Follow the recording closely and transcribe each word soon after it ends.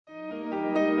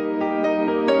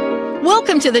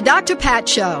Welcome to the Dr. Pat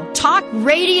Show. Talk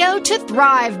radio to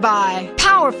thrive by.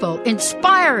 Powerful,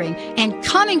 inspiring, and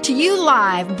coming to you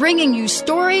live, bringing you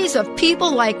stories of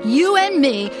people like you and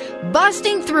me,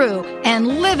 busting through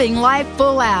and living life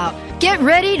full out. Get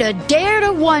ready to dare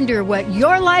to wonder what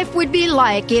your life would be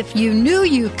like if you knew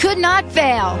you could not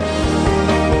fail.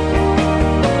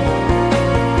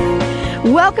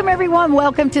 Welcome, everyone.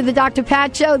 Welcome to the Dr.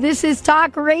 Pat Show. This is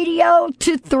Talk Radio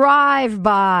to Thrive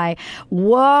By.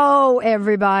 Whoa,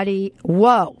 everybody.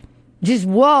 Whoa. Just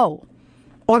whoa.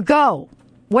 Or go.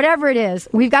 Whatever it is,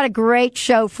 we've got a great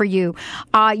show for you.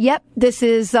 This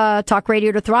is Talk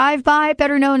Radio to Thrive By,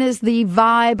 better known as the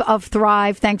Vibe of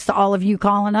Thrive. Thanks to all of you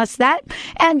calling us that.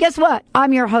 And guess what?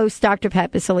 I'm your host, Dr.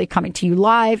 Pat Basile, coming to you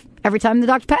live every time the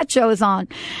Dr. Pat Show is on.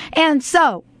 And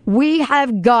so, we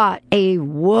have got a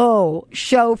whoa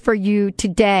show for you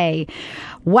today.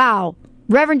 Wow.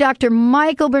 Reverend Dr.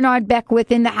 Michael Bernard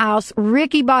Beckwith in the house.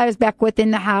 Rickie Byars Beckwith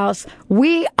in the house.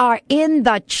 We are in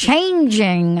the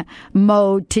changing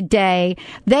mode today.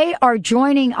 They are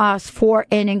joining us for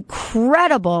an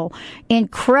incredible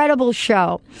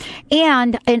show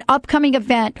and an upcoming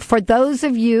event for those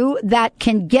of you that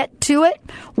can get to it,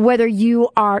 whether you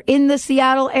are in the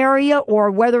Seattle area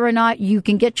or whether or not you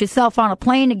can get yourself on a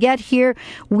plane to get here.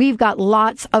 We've got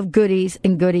lots of goodies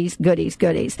and goodies.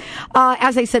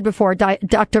 As I said before,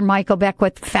 Dr. Michael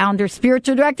Beckwith, founder,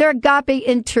 spiritual director, Agape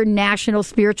International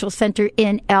Spiritual Center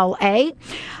in L.A.,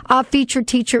 a featured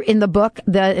teacher in the book,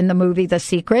 in the movie, The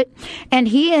Secret. And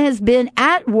he has been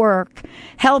at work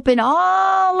helping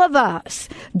all of us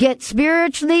get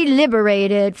spiritually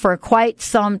liberated for quite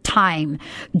some time.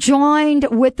 Joined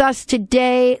with us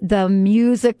today, the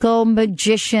musical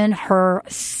magician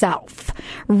herself,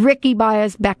 Rickie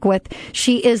Byars Beckwith.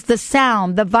 She is the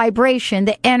sound, the vibration,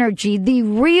 the energy, the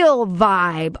real vibe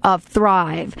of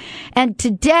Thrive. And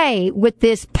today, with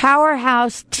this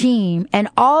powerhouse team and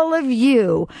all of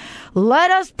you,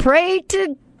 let us pray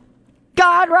to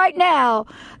God right now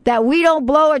that we don't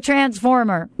blow a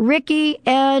transformer. Rickie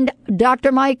and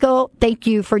Dr. Michael, thank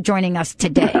you for joining us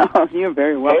today. Oh, you're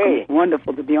very welcome. Hey.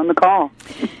 Wonderful to be on the call.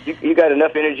 You got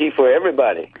enough energy for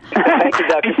everybody. Thank you,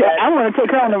 Dr. Pat. I want to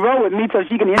take her on the road with me so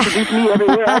she can introduce me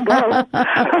everywhere I go.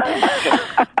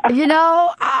 You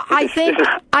know, I think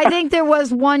there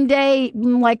was one day,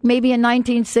 like maybe in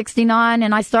 1969,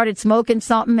 and I started smoking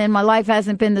something, and my life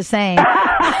hasn't been the same. That's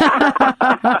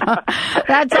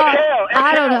all.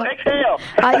 I don't know. Exhale.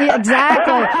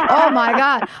 Exactly. Oh, my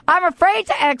God. I'm afraid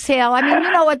to exhale. I mean,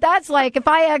 you know what that's like. If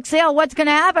I exhale, what's going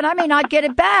to happen? I may not get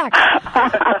it back.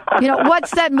 You know,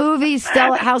 what's that movie,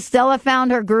 Stella? How Stella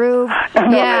Found Her Groove?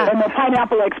 Yeah. And the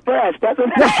Pineapple Express. That's what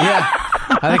yeah.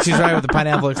 I think she's right with the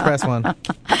Pineapple Express one.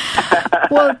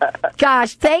 Well,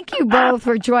 gosh, thank you both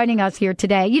for joining us here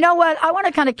today. You know what? I want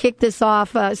to kind of kick this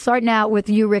off, starting out with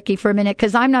you, Rickie, for a minute,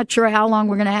 because I'm not sure how long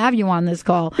we're going to have you on this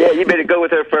call. Yeah, you better go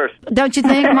with her first. Don't you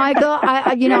think, Michael?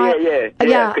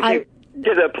 Yeah.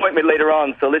 There's an appointment later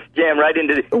on, so let's jam right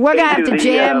into it. We're going to have to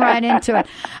jam right into it.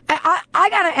 I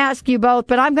got to ask you both,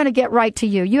 but I'm going to get right to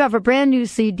you. You have a brand new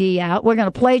CD out. We're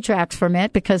going to play tracks from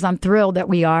it because I'm thrilled that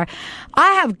we are.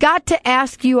 I have got to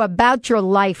ask you about your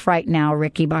life right now,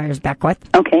 Rickie Byars Beckwith.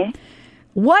 Okay.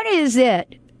 What is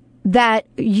it that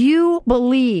you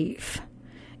believe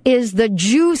is the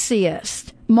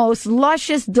juiciest, most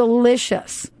luscious,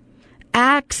 delicious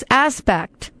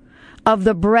aspect of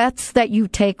the breaths that you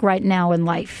take right now in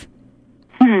life?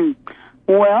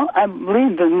 Well, I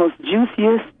believe the most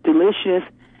juiciest, delicious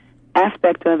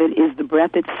aspect of it is the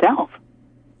breath itself.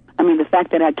 I mean, the fact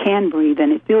that I can breathe,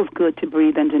 and it feels good to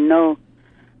breathe, and to know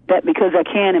that because I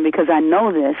can and because I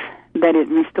know this, that it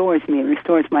restores me, it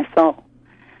restores my soul,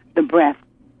 the breath.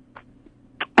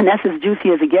 And that's as juicy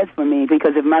as it gets for me,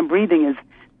 because if my breathing is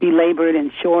belabored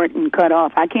and short and cut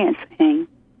off, I can't sing.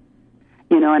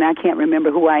 You know, and I can't remember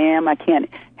who I am. I can't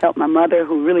help my mother,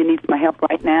 who really needs my help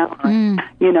right now.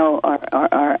 You know,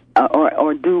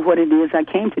 or do what it is I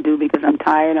came to do, because I'm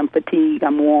tired, I'm fatigued,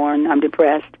 I'm worn, I'm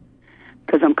depressed,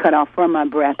 because I'm cut off from my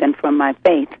breath and from my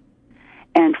faith.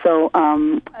 And so,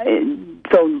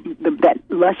 that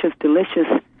luscious, delicious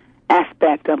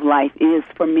aspect of life is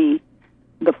for me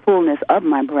the fullness of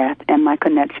my breath and my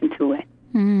connection to it.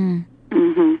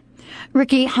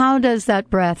 Rickie, how does that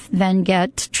breath then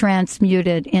get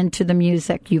transmuted into the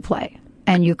music you play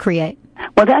and you create?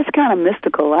 Well, that's kind of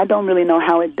mystical. I don't really know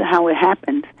how it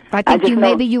happens. I think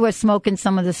maybe you were smoking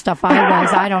some of the stuff I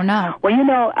was. I don't know. Well, you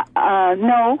know,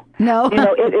 no. No? You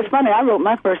know, it's funny. I wrote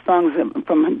my first songs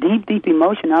from deep, deep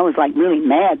emotion. I was, like, really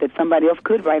mad that somebody else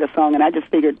could write a song, and I just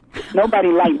figured nobody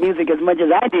liked music as much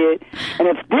as I did. And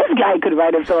if this guy could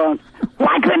write a song,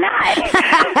 why couldn't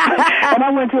I? And I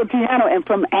I went to a piano, and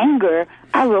from anger,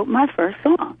 I wrote my first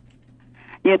song.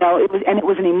 You know, it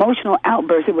was an emotional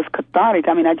outburst. It was cathartic.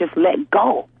 I mean, I just let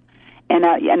go. And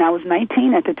I was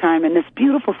 19 at the time, and this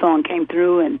beautiful song came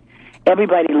through, and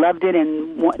everybody loved it,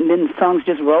 and then the songs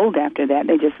just rolled after that.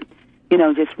 They just,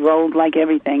 just rolled like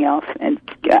everything else. And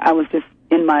I was just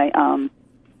in my, I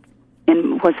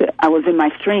was in my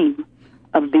stream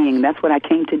of being. That's what I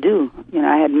came to do. You know,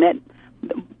 I had met,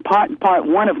 part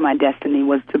one of my destiny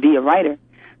was to be a writer.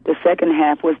 The second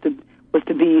half was to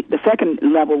be, the second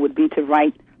level would be to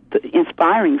write the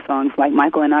inspiring songs like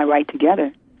Michael and I write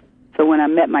together. So when I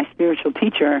met my spiritual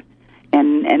teacher,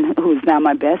 and who is now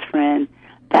my best friend,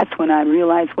 that's when I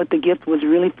realized what the gift was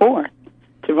really for,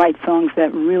 to write songs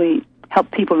that really help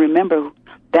people remember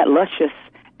that luscious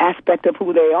aspect of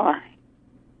who they are.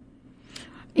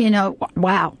 You know,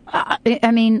 wow.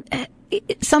 I mean,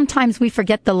 sometimes we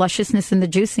forget the lusciousness and the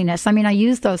juiciness. I mean, I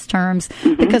use those terms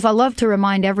because I love to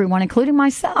remind everyone, including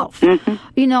myself.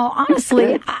 You know,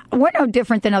 honestly, we're no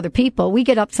different than other people. We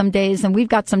get up some days and we've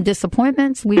got some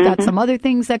disappointments. We've got some other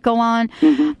things that go on.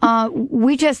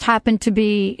 We just happen to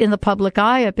be in the public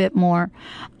eye a bit more.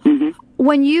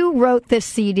 When you wrote this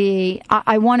CD,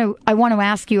 I want to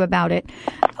ask you about it.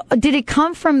 Did it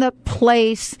come from the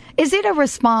place? Is it a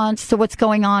response to what's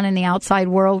going on in the outside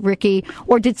world, Rickie,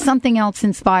 or did something else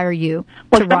inspire you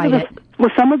to write it?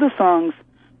 Well, some of the songs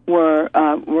were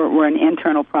an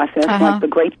internal process. Like the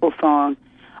Grateful song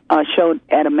showed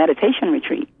at a meditation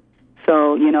retreat.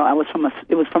 So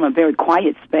it was from a very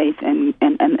quiet space and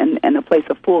a place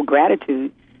of full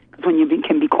gratitude. Because when you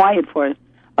can be quiet for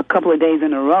a couple of days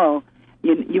in a row,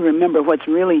 you remember what's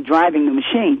really driving the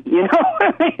machine, It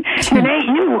ain't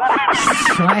you.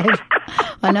 Right.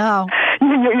 I know.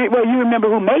 Well, you remember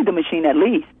who made the machine, at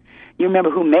least. You remember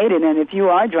who made it, and if you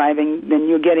are driving, then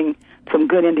you're getting some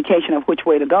good indication of which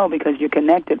way to go because you're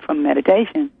connected from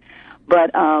meditation.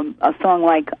 But a song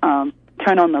like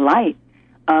Turn on the Light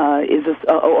is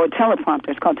or Teleprompter.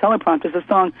 It's called Teleprompter. It's a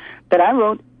song that I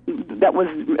wrote that was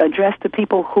addressed to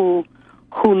people who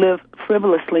live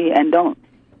frivolously and don't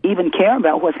even care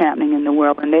about what's happening in the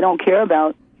world, and they don't care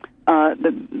about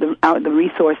the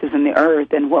resources in the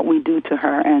earth and what we do to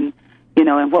her, and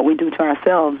and what we do to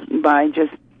ourselves by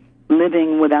just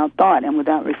living without thought and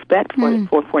without respect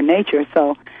for nature.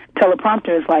 So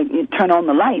Teleprompter is like, you turn on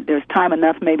the light. There's time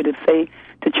enough maybe to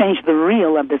change the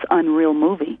reel of this unreal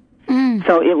movie.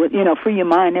 So it was, free your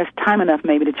mind. There's time enough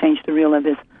maybe to change the reel of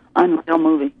this unreal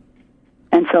movie.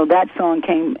 And so that song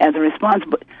came as a response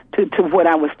to what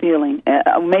I was feeling.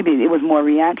 Maybe it was more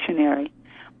reactionary.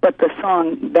 But the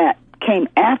song that came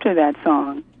after that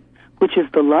song, which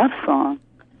is the love song,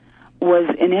 was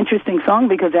an interesting song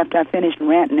because after I finished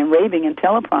ranting and raving in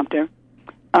Teleprompter,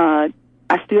 I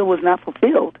still was not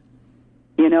fulfilled.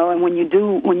 And when you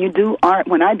do art,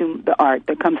 when I do the art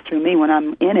that comes through me, when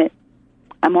I'm in it,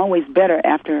 I'm always better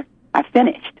after I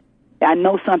finished. I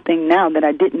know something now that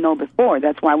I didn't know before.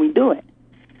 That's why we do it.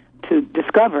 To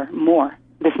discover more,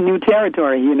 this new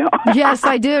territory, Yes,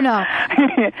 I do know.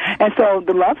 And so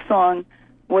the love song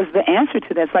was the answer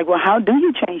to that. It's like, well, how do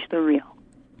you change the real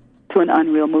to an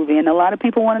unreal movie? And a lot of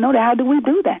people want to know that. How do we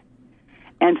do that?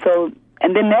 And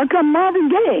then there come Marvin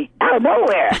Gaye out of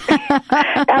nowhere.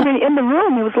 I mean, in the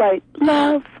room, it was like,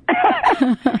 love.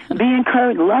 Be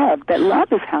encouraged, love. That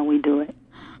love is how we do it.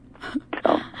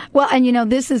 So. Well,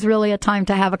 and this is really a time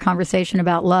to have a conversation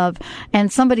about love.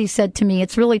 And somebody said to me,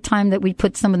 it's really time that we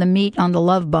put some of the meat on the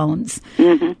love bones.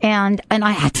 And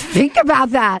I had to think about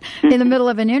that in the middle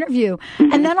of an interview.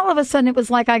 And then all of a sudden it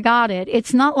was like, I got it.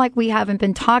 It's not like we haven't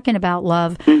been talking about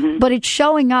love, but it's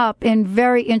showing up in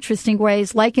very interesting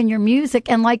ways, like in your music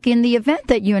and like in the event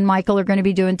that you and Michael are going to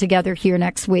be doing together here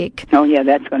next week. Oh, yeah,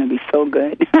 that's going to be so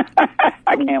good.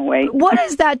 I can't wait. What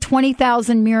does that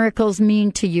 20,000 Miracles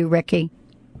mean to you, Rickie?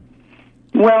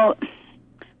 Well,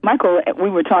 Michael, we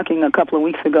were talking a couple of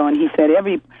weeks ago, and he said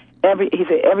everything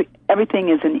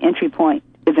is an entry point,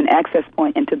 is an access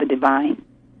point into the divine.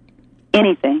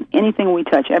 Anything we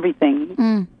touch,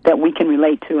 everything that we can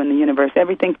relate to in the universe,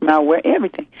 everything from our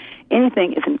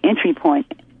anything is an entry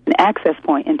point, an access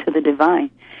point into the divine.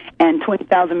 And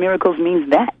 20,000 Miracles means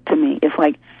that to me. It's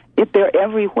like if they're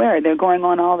everywhere, they're going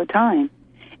on all the time.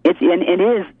 It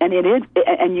is, and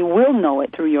you will know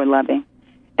it through your loving.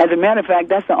 As a matter of fact,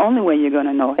 that's the only way you're going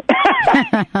to know it.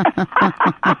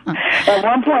 At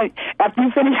one point, after you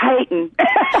finish hating,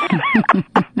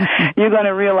 you're going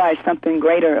to realize something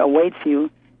greater awaits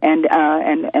you. And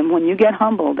when you get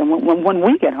humbled, and when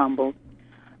we get humbled,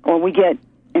 or we get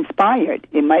inspired,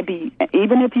 it might be,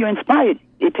 even if you're inspired,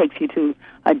 it takes you to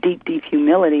a deep, deep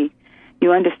humility.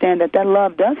 You understand that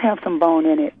love does have some bone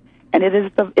in it. And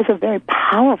it's a very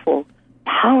powerful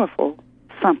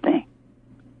something.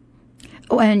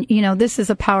 And, this is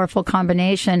a powerful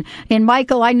combination. And,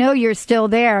 Michael, I know you're still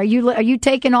there. Are you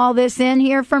taking all this in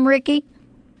here from Rickie?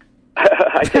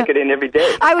 I take it in every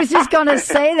day. I was just going to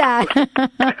say that.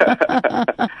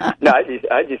 No,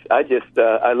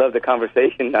 I love the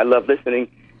conversation. I love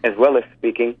listening as well as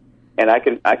speaking. And I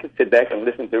can sit back and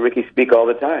listen to Rickie speak all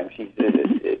the time. She's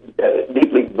a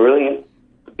deeply brilliant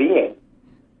being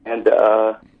and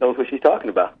knows what she's talking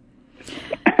about.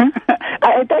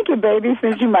 Thank you, baby,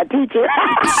 since you're my teacher.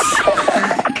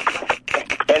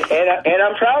 And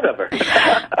I'm proud of her.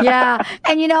 Yeah.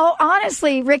 And,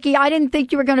 honestly, Rickie, I didn't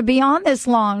think you were going to be on this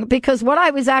long, because what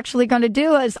I was actually going to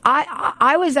do is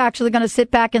I was actually going to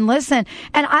sit back and listen.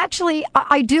 And actually,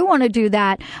 I do want to do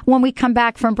that when we come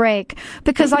back from break,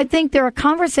 because I think there are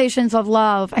conversations of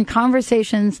love and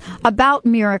conversations about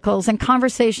miracles and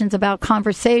conversations about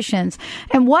conversations.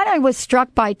 And what I was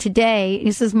struck by today,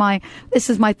 this is my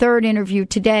third interview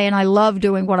today, and I love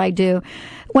doing what I do.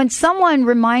 When someone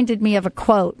reminded me of a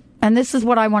quote, and this is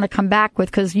what I want to come back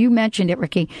with because you mentioned it,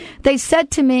 Rickie. They said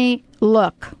to me,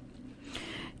 look,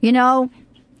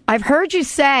 I've heard you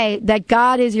say that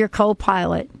God is your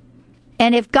co-pilot.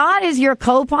 And if God is your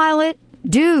co-pilot,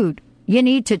 dude, you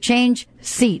need to change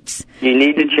seats. You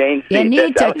need to change seats. You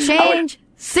need to change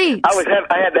seats.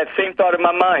 I had that same thought in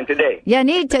my mind today. You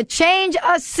need to change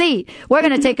a seat. We're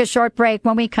going to take a short break.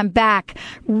 When we come back,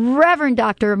 Reverend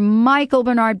Dr. Michael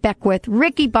Bernard Beckwith,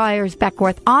 Rickie Byars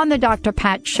Beckwith on the Dr.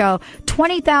 Pat Show,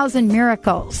 20,000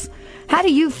 Miracles. How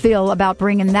do you feel about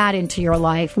bringing that into your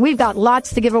life? We've got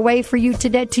lots to give away for you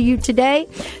today.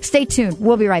 Stay tuned.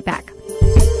 We'll be right back.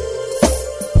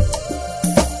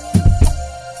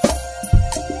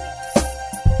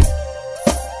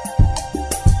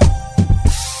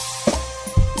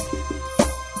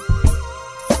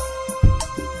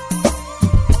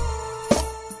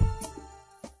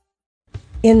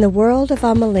 In the world of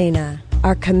Amelina,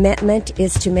 our commitment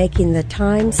is to making the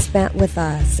time spent with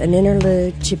us an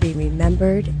interlude to be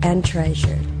remembered and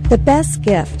treasured. The best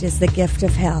gift is the gift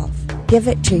of health. Give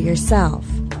it to yourself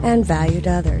and valued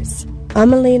others.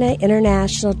 Amelina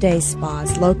International Day Spa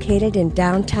is located in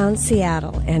downtown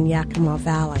Seattle and Yakima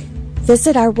Valley.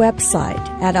 Visit our website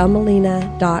at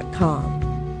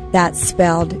amelina.com. That's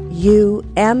spelled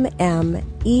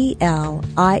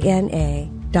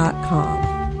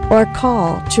UMMELINA.com. Or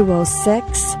call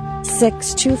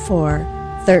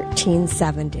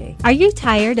 206-624-1370. Are you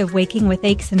tired of waking with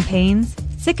aches and pains?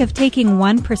 Sick of taking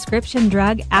one prescription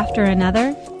drug after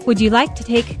another? Would you like to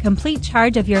take complete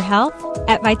charge of your health?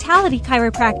 At Vitality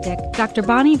Chiropractic, Dr.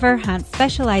 Bonnie Verhunt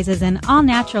specializes in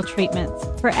all-natural treatments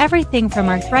for everything from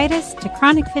arthritis to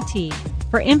chronic fatigue.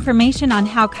 For information on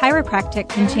how chiropractic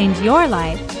can change your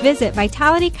life, visit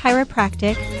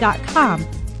vitalitychiropractic.com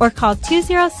or call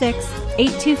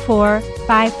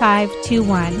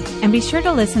 206-824-5521. And be sure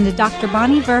to listen to Dr.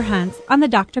 Bonnie Verhunt on The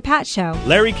Dr. Pat Show.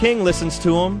 Larry King listens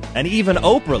to him, and even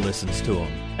Oprah listens to him.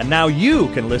 And now you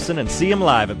can listen and see him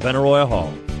live at Benaroya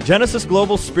Hall. Genesis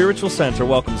Global Spiritual Center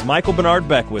welcomes Michael Bernard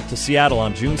Beckwith to Seattle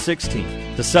on June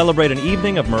 16th to celebrate an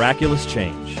evening of miraculous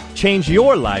change. Change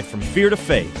your life from fear to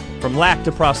faith, from lack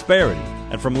to prosperity,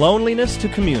 and from loneliness to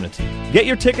community. Get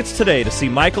your tickets today to see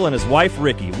Michael and his wife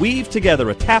Rickie weave together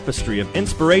a tapestry of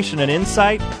inspiration and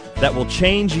insight that will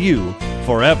change you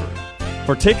forever.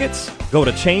 For tickets, go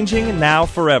to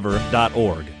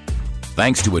changingnowforever.org.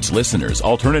 Thanks to its listeners,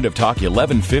 Alternative Talk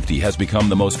 1150 has become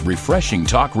the most refreshing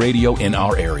talk radio in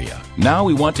our area. Now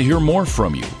we want to hear more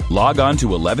from you. Log on to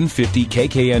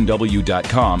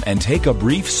 1150kknw.com and take a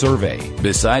brief survey.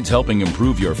 Besides helping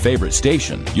improve your favorite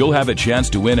station, you'll have a chance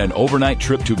to win an overnight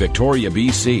trip to Victoria,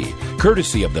 BC,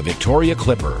 courtesy of the Victoria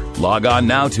Clipper. Log on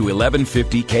now to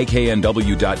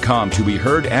 1150kknw.com to be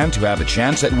heard and to have a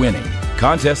chance at winning.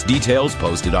 Contest details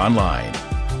posted online.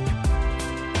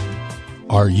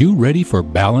 Are you ready for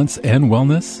balance and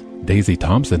wellness? Daisy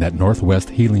Thompson at Northwest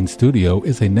Healing Studio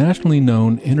is a nationally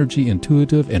known energy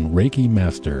intuitive and Reiki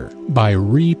master. By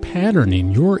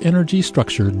repatterning your energy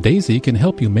structure, Daisy can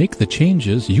help you make the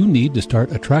changes you need to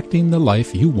start attracting the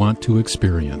life you want to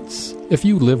experience. If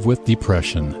you live with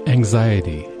depression,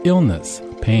 anxiety, illness,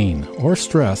 pain, or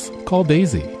stress, call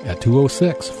Daisy at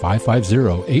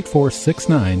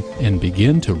 206-550-8469 and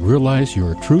begin to realize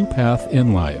your true path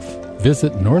in life.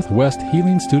 Visit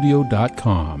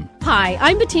northwesthealingstudio.com. Hi,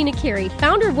 I'm Bettina Carey,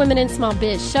 founder of Women in Small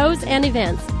Biz shows and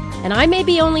events. And I may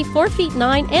be only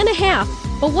 4'9" and a half,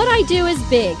 but what I do is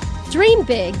big. Dream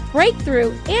big, break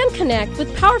through, and connect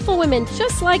with powerful women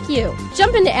just like you.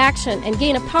 Jump into action and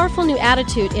gain a powerful new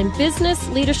attitude in business,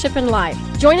 leadership, and life.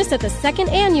 Join us at the 2nd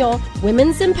Annual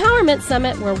Women's Empowerment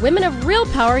Summit, where women of real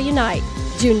power unite.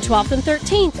 June 12th and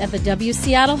 13th at the W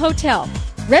Seattle Hotel.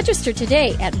 Register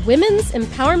today at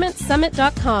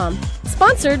women'sempowermentsummit.com.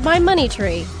 Sponsored by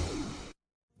Moneytree.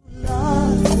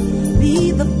 Love,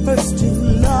 be the first to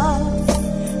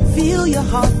love. Fill your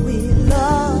heart with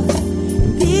love.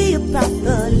 Be about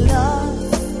the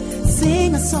love.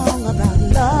 Sing a song about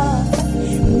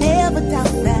love. Never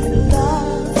doubt that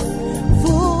love.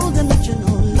 Full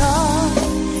dimensional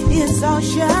love is our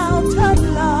sheltered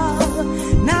love.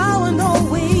 Now and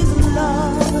always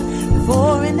love.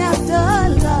 Before and after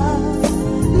love.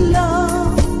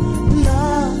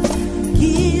 Love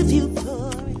gives you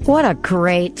courage. What a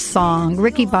great song.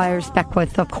 Rickie Byars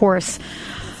Beckwith, of course.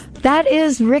 That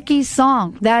is Rickie's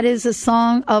song. That is a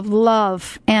song of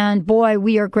love. And boy,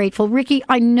 we are grateful. Rickie,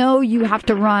 I know you have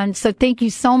to run, so thank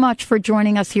you so much for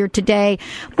joining us here today.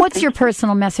 What's your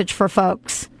personal message for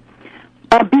folks?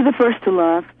 Be the first to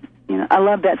love. You know, I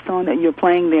love that song that you're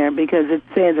playing there because it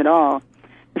says it all.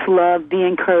 It's love, be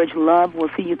encouraged. Love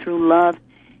will see you through. Love,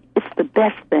 it's the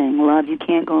best thing. Love, you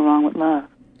can't go wrong with love.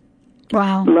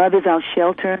 Wow. Love is our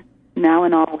shelter, now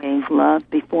and always. Love,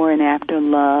 before and after.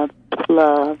 Love,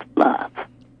 love, love.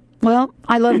 Well,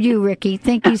 I love you, Rickie.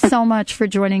 Thank you so much for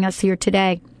joining us here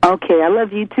today. Okay, I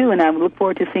love you too, and I look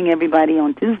forward to seeing everybody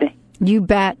on Tuesday. You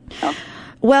bet. Okay.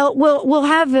 Well, we'll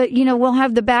have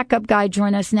the backup guy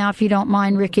join us now, if you don't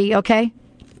mind, Rickie. Okay.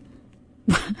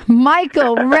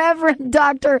 Michael, Reverend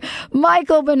Dr.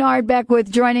 Michael Bernard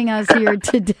Beckwith joining us here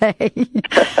today.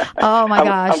 Oh my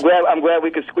gosh. I'm glad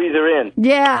we could squeeze her in.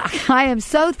 Yeah, I am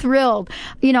so thrilled.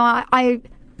 You know, I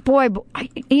gotta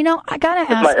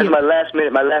ask you. It's my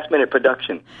last minute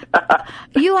production.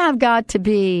 You have got to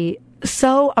be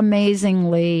so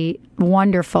amazingly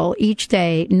wonderful each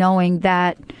day knowing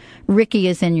that Rickie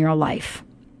is in your life.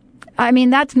 I mean,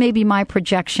 that's maybe my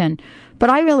projection, but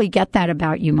I really get that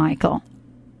about you, Michael.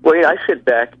 Well, yeah, I sit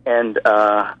back and,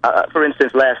 for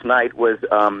instance, last night was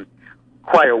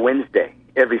Choir Wednesday.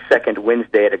 Every second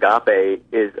Wednesday at Agape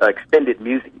is extended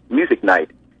music night.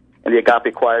 And the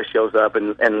Agape choir shows up,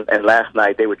 and last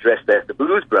night they were dressed as the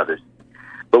Blues Brothers.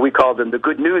 But we called them the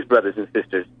Good News Brothers and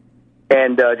Sisters.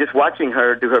 And just watching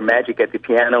her do her magic at the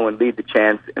piano and lead the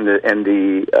chants and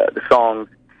the songs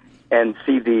and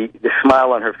see the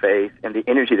smile on her face and the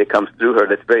energy that comes through her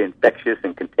that's very infectious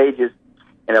and contagious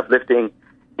and uplifting,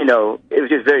 you know, it was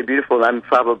just very beautiful. And I'm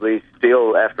probably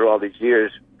still, after all these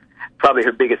years, probably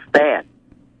her biggest fan,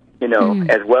 you know,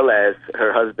 as well as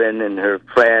her husband and her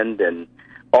friend and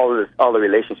all the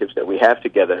relationships that we have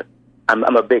together.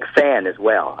 I'm a big fan as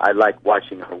well. I like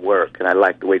watching her work, and I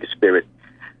like the way the Spirit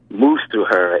moves through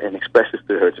her and expresses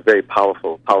through her. It's a very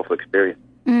powerful experience.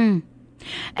 Mm.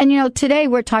 And, you know, today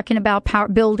we're talking about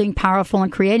building powerful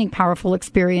and creating powerful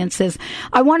experiences.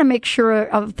 I want to make sure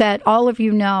that all of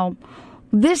you know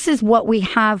this is what we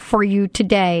have for you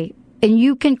today, and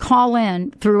you can call in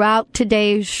throughout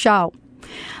today's show.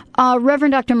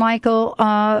 Reverend Dr. Michael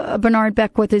Bernard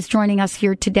Beckwith is joining us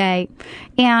here today,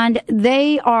 and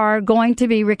they are going to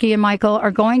be, Rickie and Michael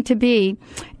are going to be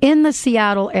in the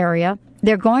Seattle area.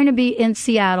 They're going to be in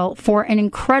Seattle for an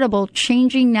incredible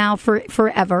Changing Now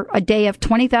Forever, a day of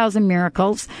 20,000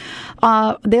 miracles.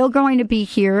 They're going to be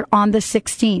here on the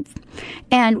 16th.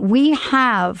 And we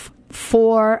have,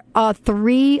 for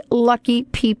 3 lucky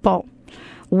people,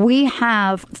 we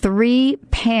have 3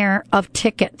 pair of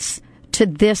tickets to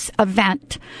this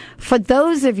event. For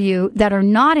those of you that are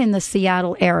not in the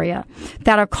Seattle area,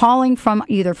 that are calling from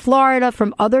either Florida,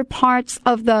 from other parts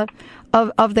of the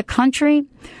country,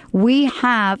 we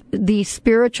have the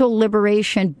Spiritual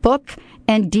Liberation book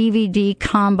and DVD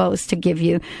combos to give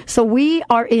you. So we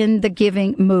are in the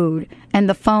giving mood, and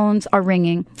the phones are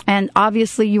ringing. And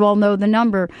obviously you all know the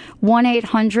number,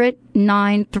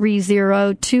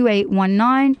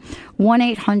 1-800-930-2819,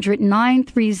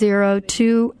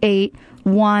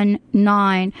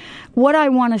 1-800-930-2819. What I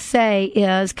want to say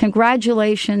is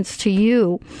congratulations to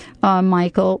you,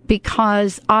 Michael,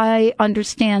 because I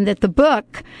understand that the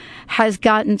book has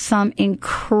gotten some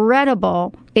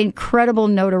incredible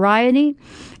notoriety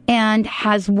and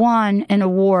has won an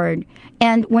award.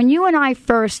 And when you and I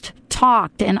first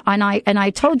talked, and I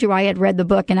told you I had read the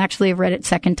book and actually have read it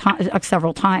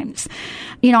several times,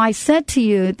 you know, I said to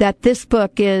you that this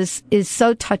book is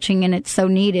so touching and it's so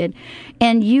needed.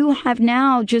 And you have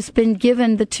now just been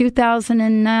given the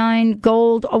 2009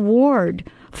 Gold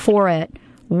Award for it.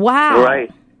 Wow.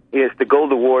 Right. It's the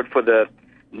Gold Award for the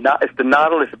it's the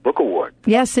Nautilus Book Award.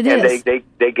 Yes, it is. And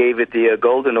they gave it the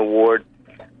Golden Award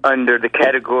under the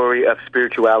category of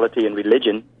spirituality and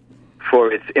religion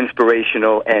for its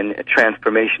inspirational and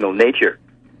transformational nature.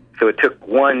 So it took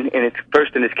one in its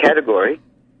category,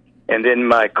 and then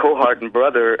my cohort and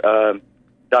brother,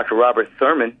 Dr. Robert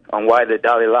Thurman, on Why the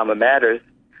Dalai Lama Matters,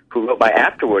 who wrote my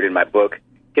afterword in my book,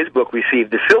 his book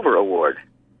received the Silver Award.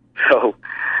 So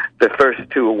the first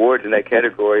two awards in that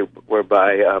category were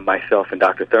by myself and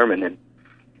Dr. Thurman, and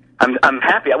I'm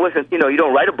happy. I wasn't, you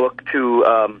don't write a book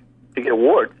to get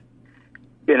awards,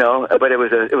 but it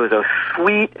was a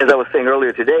sweet, as I was saying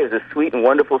earlier today, it was a sweet and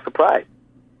wonderful surprise.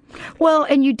 Well,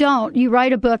 and you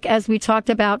write a book, as we talked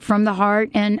about, from the heart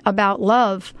and about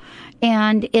love.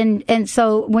 And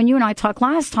so when you and I talked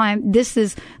last time, this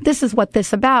is what this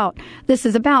is about.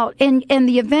 And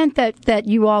the event that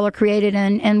you all are created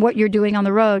and what you're doing on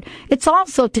the road, it's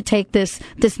also to take this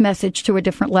message to a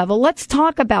different level. Let's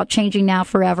talk about Changing Now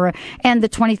Forever and the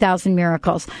 20,000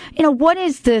 Miracles. What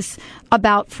is this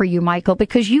about for you, Michael?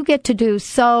 Because you get to do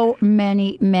so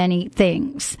many, many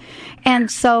things. And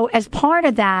so as part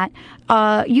of that,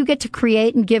 you get to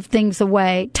create and give things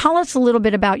away. Tell us a little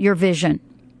bit about your vision.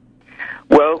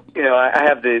 Well, I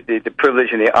have the privilege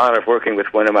and the honor of working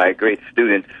with one of my great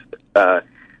students,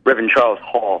 Reverend Charles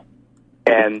Hall.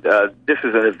 And this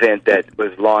is an event that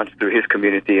was launched through his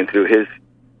community and through his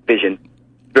vision.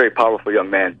 Very powerful young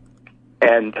man.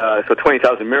 And so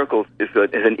 20,000 Miracles is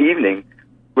an evening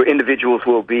where individuals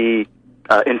will be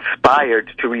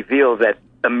inspired to reveal that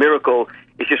a miracle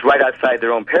is just right outside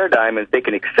their own paradigm and they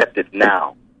can accept it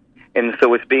now. And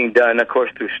so it's being done, of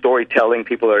course, through storytelling.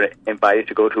 People are invited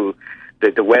to go to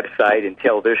the website and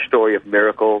tell their story of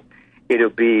miracle.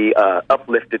 It'll be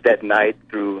uplifted that night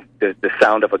through the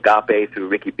sound of agape, through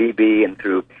Rickie BB, and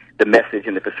through the message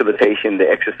and the facilitation, the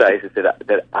exercises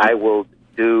that I will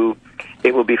do.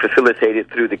 It will be facilitated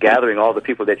through the gathering, all the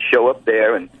people that show up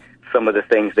there, and some of the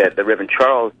things that the Reverend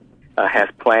Charles has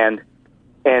planned.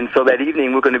 And so that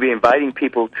evening, we're going to be inviting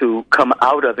people to come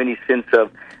out of any sense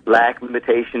of lack,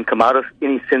 limitation, come out of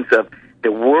any sense of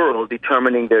the world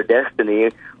determining their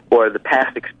destiny or the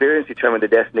past experience determine their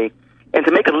destiny, and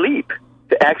to make a leap,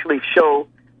 to actually show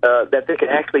that they can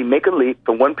actually make a leap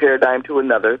from one paradigm to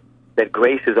another, that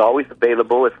grace is always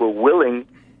available if we're willing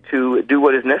to do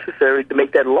what is necessary to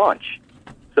make that launch.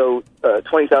 So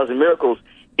 20,000 Miracles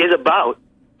is about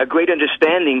a great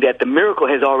understanding that the miracle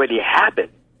has already happened.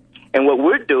 And what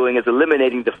we're doing is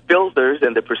eliminating the filters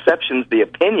and the perceptions, the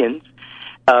opinions,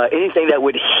 anything that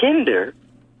would hinder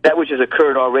that which has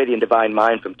occurred already in divine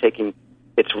mind from taking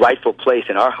its rightful place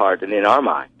in our heart and in our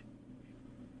mind.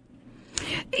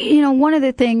 One of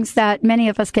the things that many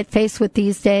of us get faced with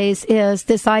these days is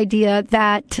this idea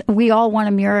that we all want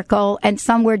a miracle, and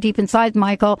somewhere deep inside,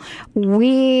 Michael,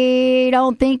 we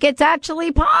don't think it's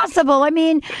actually possible. I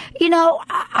mean,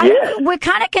 we're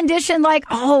kind of conditioned like,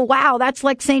 oh, wow, that's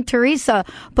like St. Teresa,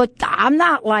 but I'm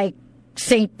not like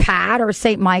St. Pat or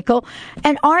St. Michael.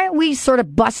 And aren't we sort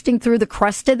of busting through the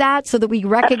crust of that so that we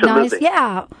recognize, Absolutely.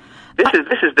 Yeah.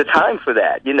 This is the time for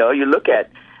that. You look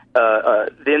at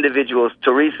the individuals,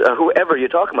 Teresa, whoever you're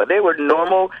talking about, they were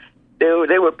normal.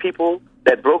 They were people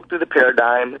that broke through the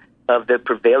paradigm of the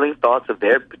prevailing thoughts of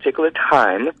their particular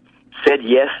time, said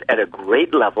yes at a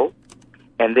great level,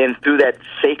 and then through that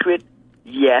sacred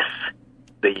yes,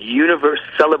 the universe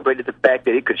celebrated the fact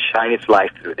that it could shine its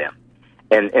light through them.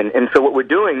 And so what we're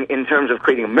doing in terms of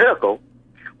creating a miracle,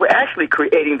 we're actually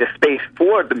creating the space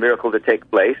for the miracle to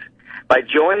take place by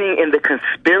joining in the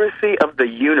conspiracy of the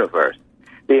universe.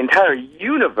 The entire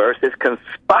universe is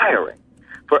conspiring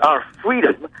for our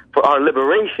freedom, for our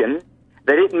liberation,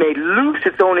 that it may loose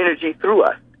its own energy through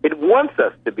us. It wants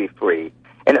us to be free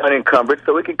and unencumbered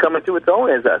so it can come into its own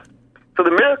as us. So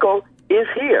the miracle is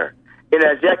here. And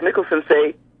as Jack Nicholson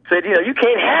said, you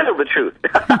can't handle the truth.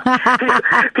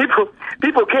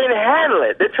 people can't handle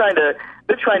it. They're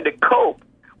trying to cope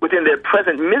within their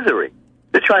present misery.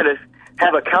 They're trying to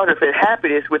have a counterfeit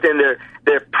happiness within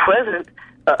their present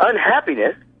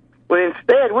unhappiness, when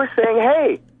instead we're saying,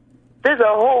 hey, there's a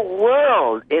whole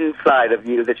world inside of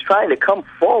you that's trying to come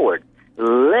forward.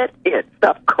 Let it.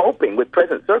 Stop coping with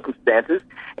present circumstances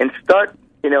and start,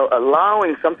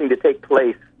 allowing something to take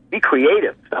place. Be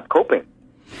creative. Stop coping.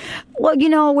 Well,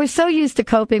 we're so used to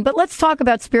coping, but let's talk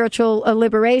about spiritual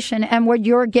liberation and what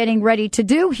you're getting ready to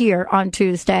do here on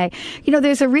Tuesday.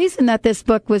 There's a reason that this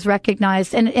book was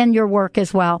recognized and your work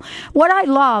as well. What I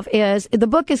love is the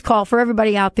book is called, for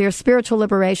everybody out there, Spiritual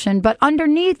Liberation, but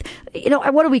underneath,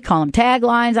 what do we call them?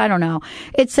 Taglines? I don't know.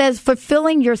 It says,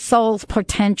 fulfilling your soul's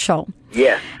potential.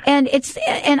 Yes. And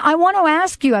I want to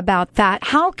ask you about that.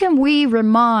 How can we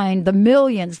remind the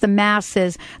millions, the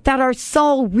masses, that our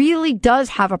soul really does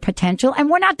have a potential, and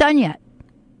we're not done yet?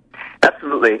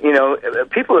 Absolutely. You know,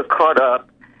 people are caught up,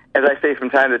 as I say from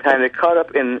time to time, they're caught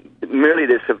up in merely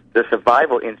the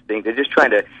survival instinct. They're just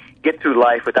trying to get through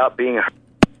life without being hurt.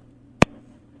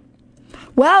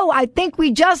 Well, I think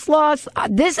we just lost.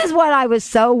 This is what I was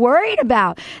so worried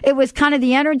about. It was kind of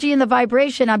the energy and the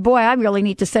vibration. Boy, I really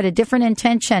need to set a different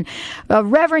intention.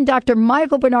 Reverend Dr.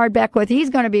 Michael Bernard Beckwith, he's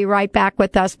going to be right back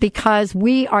with us because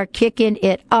we are kicking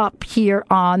it up here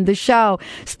on the show.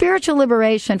 Spiritual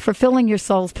liberation, fulfilling your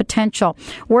soul's potential.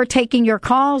 We're taking your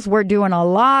calls. We're doing a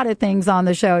lot of things on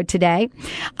the show today.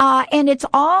 And it's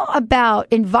all about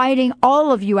inviting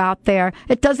all of you out there.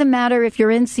 It doesn't matter if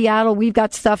you're in Seattle. We've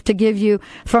got stuff to give you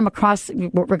from across,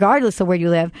 regardless of where you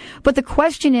live. But the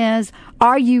question is,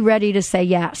 are you ready to say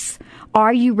yes?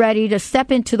 Are you ready to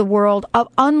step into the world of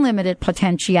unlimited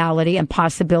potentiality and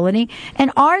possibility?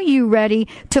 And are you ready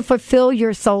to fulfill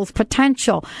your soul's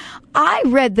potential? I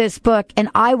read this book and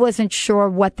I wasn't sure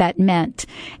what that meant.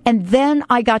 And then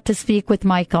I got to speak with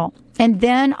Michael. And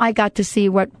then I got to see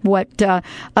what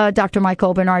Dr.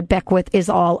 Michael Bernard Beckwith is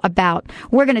all about.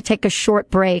 We're going to take a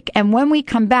short break, and when we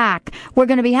come back, we're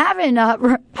going to be having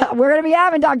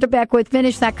Dr. Beckwith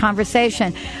finish that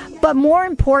conversation. But more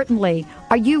importantly,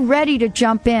 are you ready to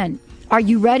jump in? Are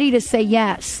you ready to say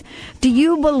yes? Do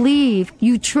you believe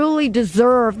you truly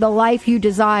deserve the life you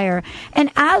desire?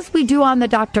 And as we do on the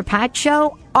Dr. Pat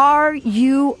Show, are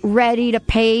you ready to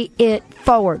pay it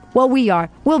forward? Well, we are.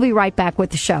 We'll be right back with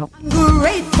the show.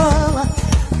 Grateful,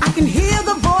 I can hear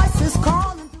the voices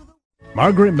calling.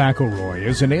 Margaret McElroy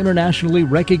is an internationally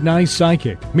recognized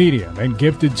psychic, medium, and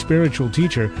gifted spiritual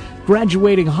teacher,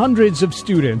 graduating hundreds of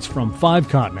students from 5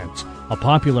 continents. A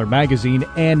popular magazine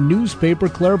and newspaper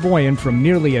clairvoyant from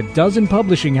nearly a dozen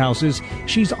publishing houses,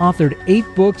 she's authored 8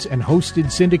 books and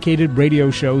hosted syndicated radio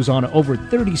shows on over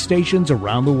 30 stations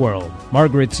around the world.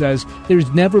 Margaret says there's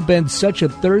never been such a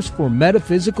thirst for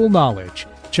metaphysical knowledge.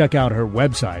 Check out her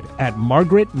website at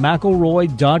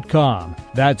margaretmcelroy.com.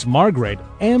 That's Margaret,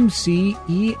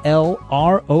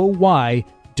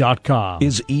 MCELROY.com.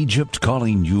 Is Egypt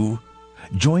calling you?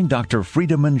 Join Dr.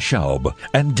 Friedemann Schaub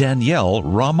and Danielle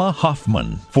Rama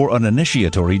Hoffman for an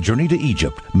initiatory journey to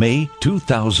Egypt, May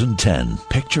 2010.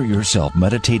 Picture yourself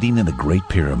meditating in the Great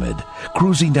Pyramid,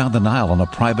 cruising down the Nile on a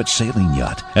private sailing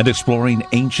yacht, and exploring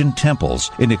ancient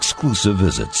temples in exclusive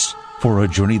visits. For a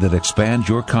journey that expands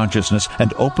your consciousness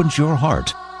and opens your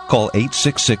heart, call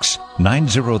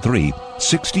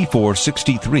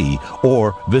 866-903-6463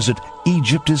 or visit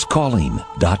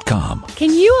EgyptIsCalling.com.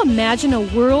 Can you imagine a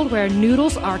world where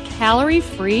noodles are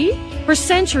calorie-free? For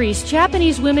centuries,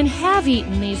 Japanese women have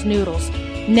eaten these noodles.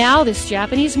 Now this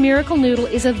Japanese miracle noodle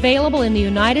is available in the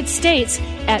United States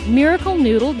at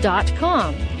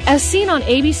miraclenoodle.com. As seen on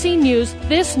ABC News,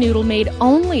 this noodle made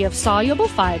only of soluble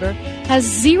fiber has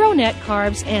 0 net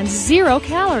carbs and 0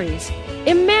 calories.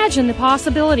 Imagine the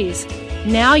possibilities.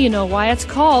 Now you know why it's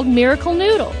called Miracle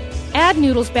Noodle. Add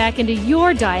noodles back into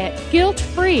your diet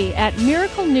guilt-free at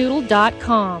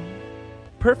miraclenoodle.com.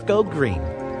 Perf Go Green.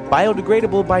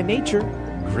 Biodegradable by nature,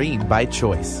 green by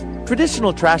choice.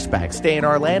 Traditional trash bags stay in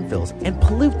our landfills and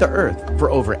pollute the earth for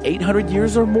over 800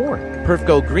 years or more. Perf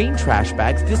Go Green trash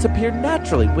bags disappear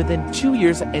naturally within 2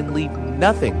 years and leave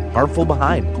nothing harmful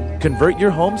behind. Convert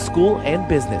your home, school, and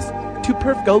business to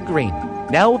Perf Go Green.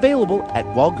 Now available at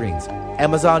Walgreens,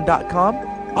 Amazon.com,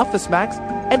 OfficeMax,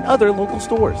 and other local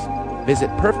stores. Visit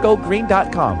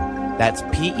perfgogreen.com. That's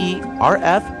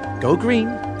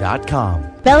PERFGoGreen.com.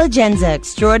 Bella Genza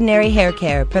Extraordinary Hair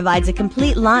Care provides a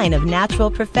complete line of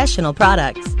natural professional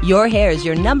products. Your hair is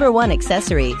your #1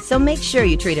 accessory, so make sure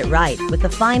you treat it right with the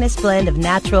finest blend of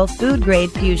natural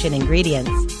food-grade fusion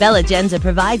ingredients. Bella Genza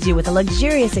provides you with a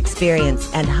luxurious experience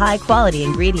and high-quality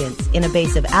ingredients in a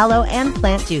base of aloe and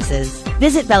plant juices.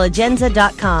 Visit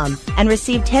bellagenza.com and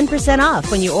receive 10%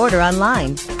 off when you order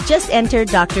online. Just enter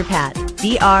Dr. Pat,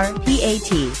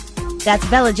 DRPAT. That's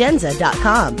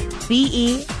bellagenza.com.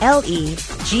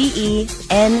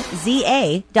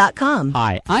 BELEGENZA.com.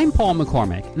 Hi, I'm Paul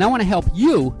McCormick, and I want to help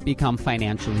you become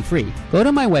financially free. Go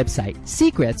to my website,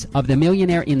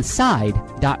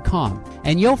 secretsofthemillionaire.inside.com,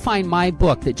 and you'll find my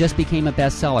book that just became a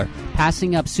bestseller,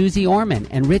 Passing Up Susie Orman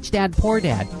and Rich Dad Poor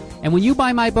Dad. And when you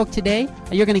buy my book today,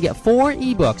 you're going to get 4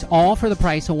 ebooks, all for the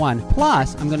price of 1.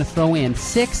 Plus, I'm going to throw in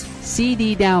 6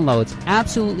 CD downloads,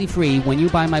 absolutely free, when you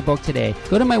buy my book today.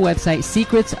 Go to my website,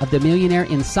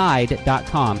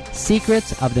 secretsofthemillionaire.inside.com.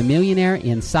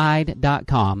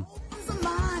 Secretsofthemillionaire.inside.com.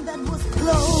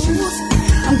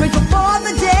 I'm grateful for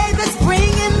the day that's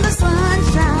bringing the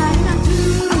sunshine.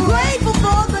 I'm grateful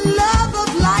for the love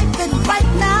of life that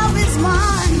right now is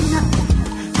mine.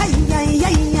 Hey, yeah, yeah,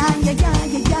 yeah, yeah, yeah,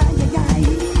 yeah, yeah, yeah, yeah.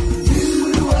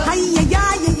 Hey, yeah,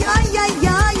 yeah, yeah, yeah,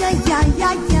 yeah, yeah, yeah,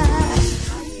 yeah, yeah.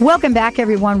 Welcome back,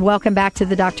 everyone. Welcome back to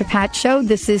the Dr. Pat Show.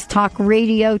 This is Talk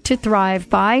Radio to Thrive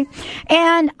By.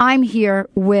 And I'm here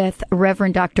with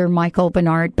Reverend Dr. Michael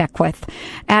Bernard Beckwith.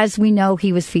 As we know,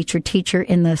 he was featured teacher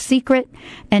in The Secret,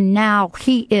 and now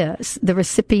he is the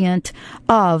recipient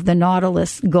of the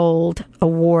Nautilus Gold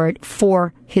Award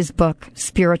for his book,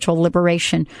 Spiritual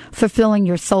Liberation, Fulfilling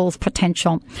Your Soul's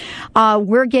Potential.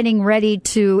 We're getting ready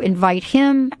to invite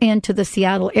him into the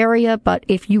Seattle area, but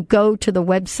if you go to the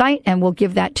website, and we'll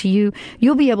give that to you,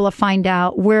 you'll be able to find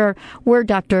out where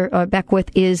Dr. Beckwith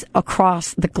is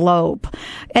across the globe.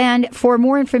 And for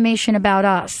more information about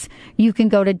us, you can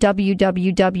go to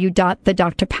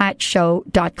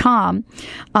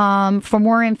www.thedrpatshow.com. For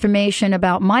more information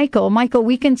about Michael,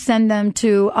 we can send them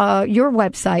to your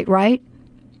website, right?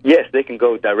 Yes, they can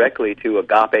go directly to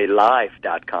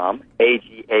agapelive.com,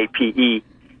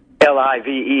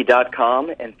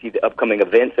 AGAPELIVE.com, and see the upcoming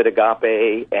events at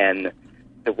Agape and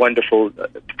the wonderful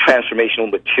transformational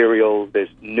material.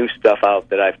 There's new stuff out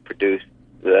that I've produced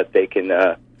that they can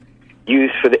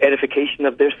use for the edification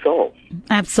of their soul.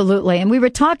 Absolutely. And we were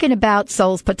talking about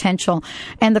soul's potential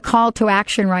and the call to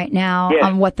action right now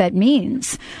on what that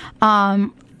means.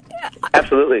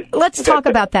 Absolutely. Let's talk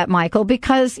about that, Michael,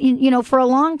 because, for a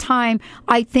long time,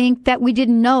 I think that we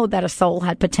didn't know that a soul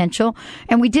had potential,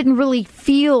 and we didn't really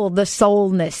feel the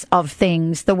soulness of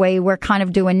things the way we're kind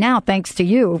of doing now, thanks to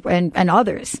you and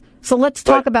others. So let's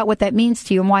talk about what that means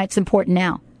to you and why it's important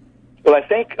now. Well, I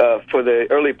think for the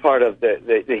early part of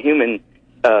the human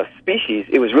species,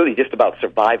 it was really just about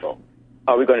survival.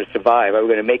 Are we going to survive? Are we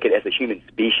going to make it as a human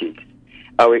species?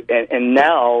 And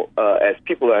now, as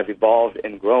people have evolved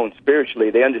and grown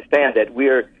spiritually, they understand that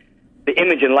we're the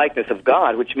image and likeness of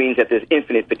God, which means that there's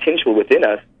infinite potential within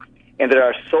us, and that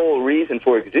our sole reason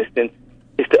for existence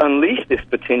is to unleash this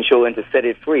potential and to set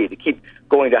it free, to keep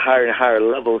going to higher and higher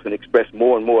levels and express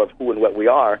more and more of who and what we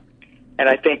are. And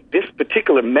I think this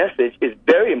particular message is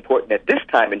very important at this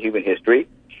time in human history,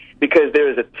 because there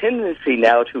is a tendency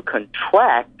now to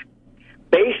contract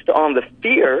based on the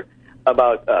fear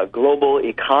about global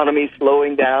economy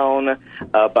slowing down,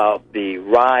 about the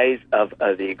rise of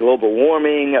the global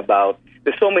warming,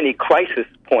 there's so many crisis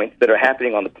points that are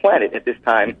happening on the planet at this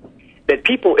time that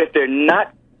people, if they're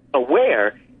not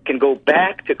aware, can go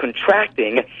back to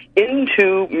contracting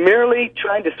into merely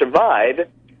trying to survive,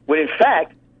 when in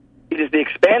fact it is the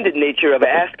expanded nature of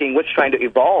asking what's trying to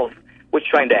evolve, what's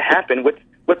trying to happen, what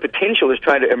potential is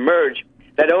trying to emerge,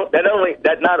 that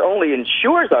not only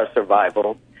ensures our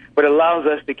survival, but allows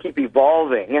us to keep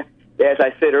evolving. As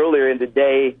I said earlier in the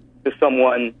day to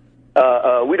someone,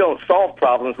 we don't solve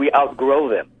problems, we outgrow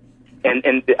them.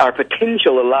 And our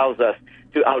potential allows us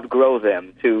to outgrow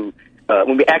them.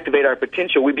 When we activate our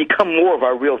potential, we become more of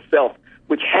our real self,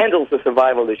 which handles the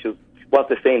survival issues while at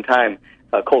the same time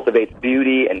cultivates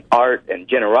beauty and art and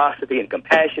generosity and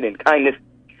compassion and kindness.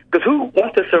 Because who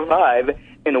wants to survive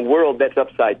in a world that's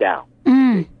upside down?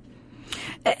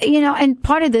 And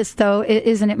part of this, though,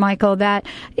 isn't it, Michael, that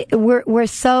we're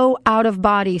so out of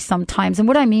body sometimes. And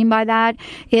what I mean by that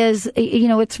is,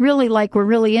 it's really like we're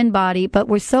really in body, but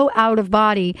we're so out of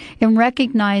body in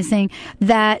recognizing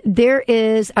that there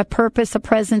is a purpose, a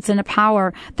presence, and a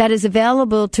power that is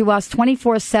available to us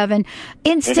 24/7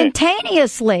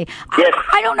 instantaneously. Yes.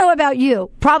 I don't know about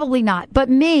you, probably not, but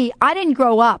me, I didn't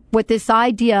grow up with this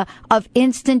idea of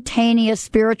instantaneous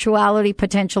spirituality,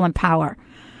 potential, and power.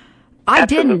 I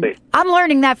Absolutely. didn't. I'm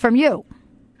learning that from you.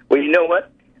 Well, you know what?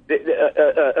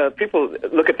 People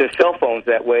look at their cell phones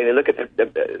that way. They look at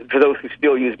for those who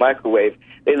still use microwave,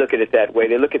 they look at it that way.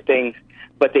 They look at things,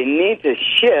 but they need to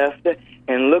shift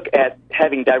and look at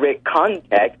having direct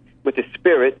contact with the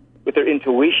spirit, with their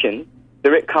intuition,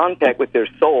 direct contact with their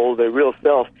soul, their real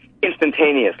self,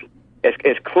 instantaneously, as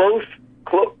closer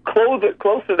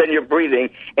than your breathing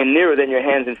and nearer than your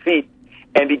hands and feet,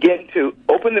 and begin to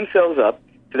open themselves up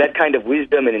to that kind of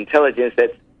wisdom and intelligence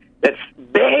that's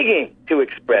begging to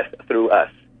express through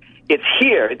us. It's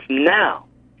here. It's now.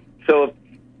 So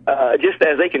just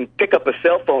as they can pick up a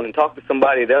cell phone and talk to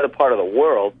somebody in the other part of the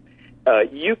world,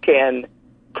 you can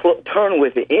turn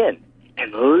within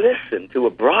and listen to a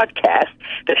broadcast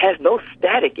that has no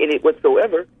static in it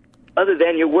whatsoever other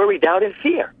than your worry, doubt, and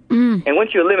fear. And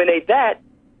once you eliminate that,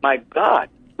 my God,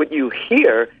 what you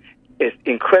hear is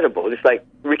incredible. It's like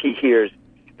Rickie hears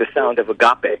the sound of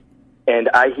agape, and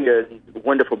I hear these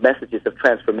wonderful messages of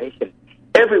transformation.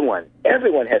 Everyone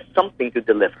has something to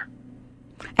deliver.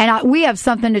 And we have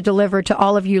something to deliver to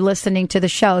all of you listening to the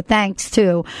show, thanks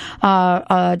to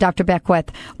Dr.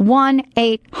 Beckwith.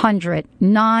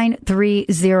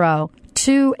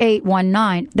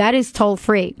 1-800-930-2819. That is toll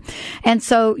free. And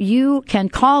so you can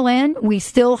call in. We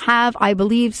still have, I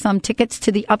believe, some tickets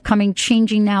to the upcoming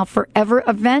Changing Now Forever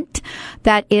event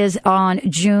that is on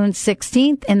June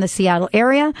 16th in the Seattle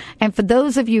area. And for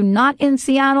those of you not in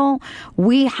Seattle,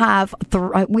 we have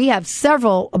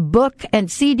several book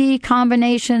and CD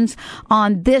combinations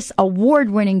on this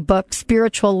award-winning book,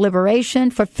 Spiritual Liberation,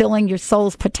 Fulfilling Your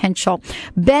Soul's Potential.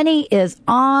 Benny is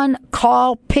on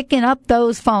call picking up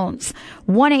those phones.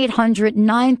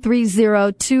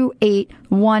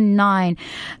 1-800-930-2819.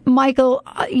 Michael,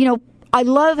 I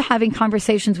love having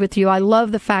conversations with you. I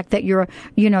love the fact that you're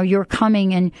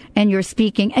coming and you're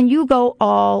speaking, and you go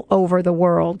all over the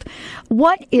world.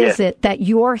 What is it that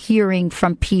you're hearing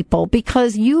from people?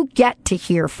 Because you get to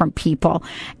hear from people,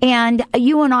 and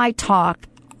you and I talk.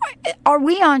 Are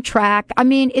we on track? I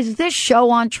mean, is this show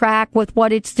on track with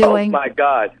what it's doing? Oh,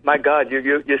 my God,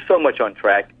 you're so much on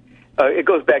track. It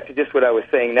goes back to just what I was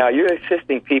saying now. You're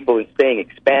assisting people in staying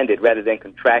expanded rather than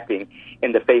contracting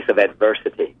in the face of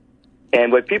adversity.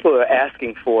 And what people are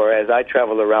asking for as I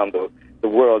travel around the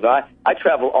world, I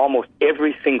travel almost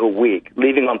every single week,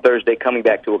 leaving on Thursday, coming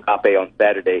back to Agape on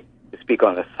Saturday to speak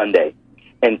on a Sunday.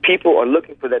 And people are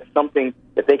looking for that something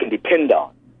that they can depend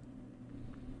on.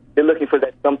 They're looking for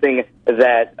that something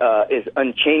that is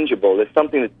unchangeable. It's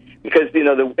something that, because,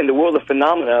 in the world of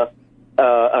phenomena,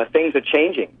 things are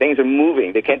changing. Things are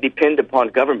moving. They can't depend upon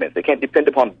governments. They can't depend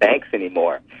upon banks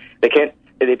anymore. They can't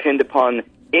depend upon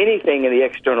anything in the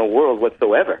external world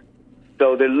whatsoever.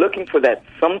 So they're looking for that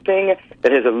something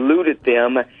that has eluded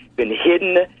them, been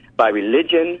hidden by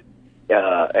religion,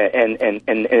 and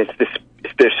it's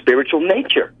their spiritual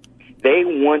nature. They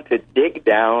want to dig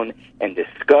down and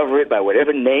discover it by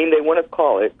whatever name they want to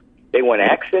call it. They want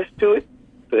access to it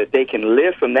so that they can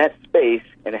live from that space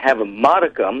and have a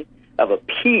modicum of a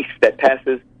peace that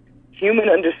passes human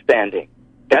understanding.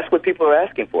 That's what people are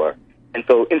asking for. And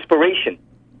so inspiration,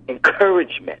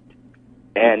 encouragement,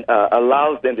 and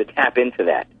allows them to tap into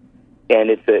that. And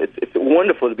it's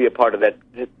wonderful to be a part of that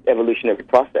evolutionary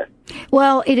process.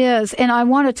 Well, it is, and I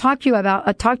want to talk to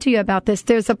you about this.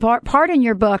 There's a part in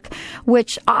your book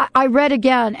which I read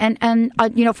again, and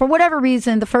for whatever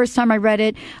reason, the first time I read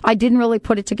it, I didn't really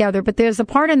put it together. But there's a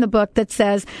part in the book that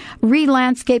says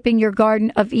re-landscaping your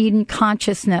Garden of Eden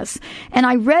consciousness, and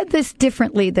I read this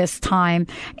differently this time.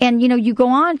 And you go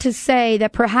on to say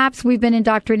that perhaps we've been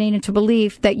indoctrinated to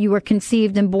belief that you were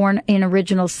conceived and born in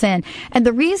original sin. And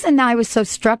the reason I was so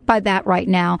struck by that right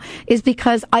now is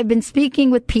because I've been speaking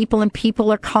with people, and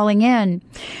people are calling in,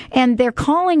 and they're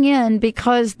calling in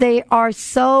because they are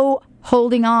so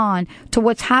holding on to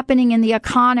what's happening in the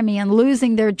economy and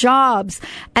losing their jobs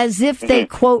as if they,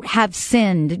 quote, have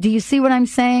sinned. Do you see what I'm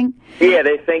saying? Yeah,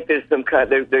 they think there's some kind,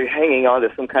 they're hanging on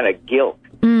to some kind of guilt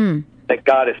that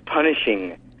God is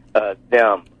punishing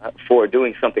them for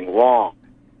doing something wrong.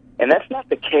 And that's not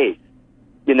the case.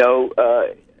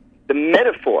 The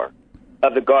metaphor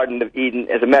of the Garden of Eden,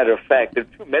 as a matter of fact, the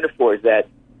true metaphor is that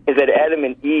Adam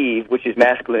and Eve, which is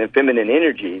masculine and feminine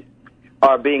energies,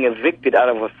 are being evicted out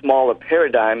of a smaller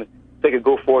paradigm so they could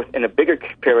go forth in a bigger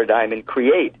paradigm and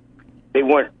create. It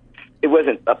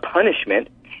wasn't a punishment.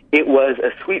 It was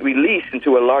a sweet release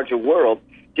into a larger world,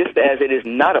 just as it is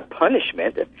not a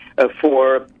punishment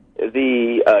for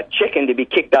the chicken to be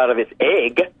kicked out of its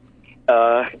egg.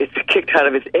 It's kicked out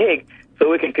of its egg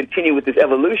so it can continue with this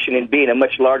evolution and be in a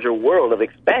much larger world of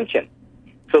expansion.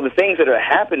 So the things that are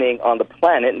happening on the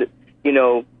planet,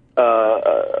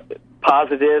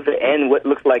 positive and what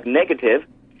looks like negative,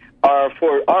 are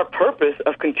for our purpose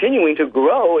of continuing to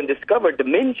grow and discover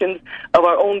dimensions of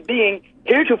our own being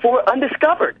heretofore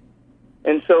undiscovered.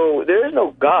 And so there is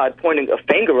no God pointing a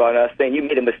finger on us saying, you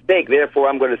made a mistake, therefore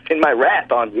I'm going to send my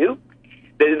wrath on you.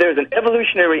 There's an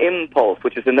evolutionary impulse,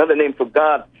 which is another name for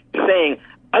God, saying,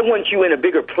 I want you in a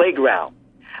bigger playground.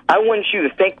 I want you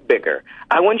to think bigger.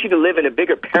 I want you to live in a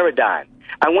bigger paradigm.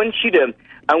 I want you to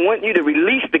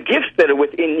release the gifts that are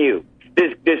within you.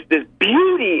 There's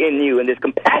beauty in you, and there's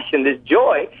compassion, there's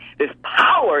joy, there's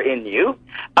power in you.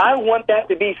 I want that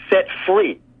to be set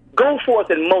free. Go forth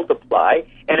and multiply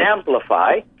and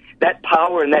amplify that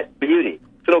power and that beauty.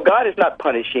 So no, God is not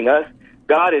punishing us.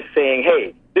 God is saying,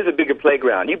 hey, there's a bigger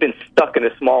playground. You've been stuck in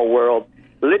a small world.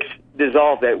 Let's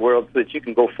dissolve that world so that you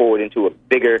can go forward into a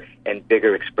bigger and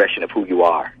bigger expression of who you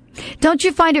are. Don't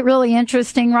you find it really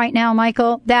interesting right now,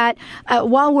 Michael, that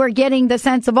while we're getting the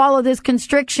sense of all of this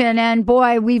constriction, and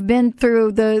boy, we've been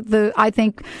through the I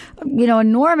think,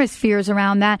 enormous fears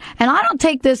around that, and I don't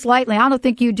take this lightly. I don't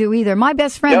think you do either. My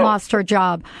best friend lost her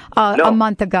job a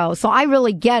month ago, so I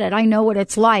really get it. I know what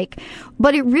it's like.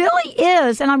 But it really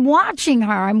is, and I'm watching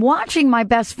her. I'm watching my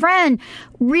best friend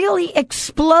really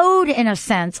explode in a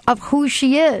sense of who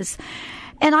she is.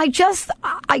 And I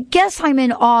guess I'm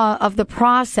in awe of the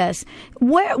process.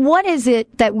 What is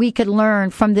it that we could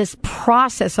learn from this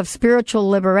process of spiritual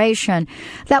liberation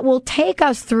that will take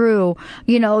us through,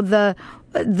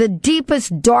 the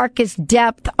deepest, darkest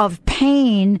depth of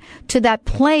pain to that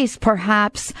place,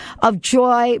 perhaps, of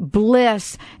joy,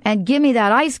 bliss, and give me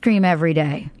that ice cream every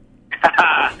day?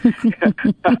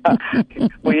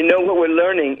 Well, what we're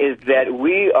learning is that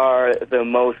we are the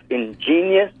most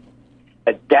ingenious,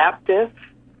 adaptive,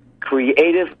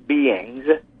 creative beings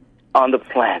on the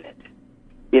planet.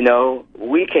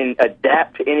 We can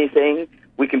adapt to anything.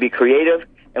 We can be creative,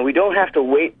 and we don't have to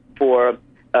wait for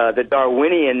the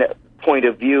Darwinian point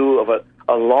of view of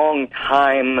a long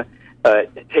time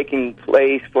taking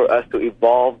place for us to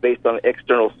evolve based on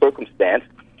external circumstance.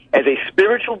 As a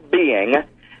spiritual being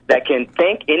that can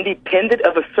think independent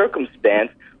of a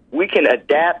circumstance, we can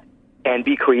adapt and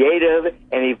be creative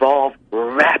and evolve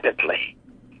rapidly.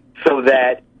 So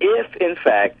that if, in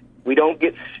fact, we don't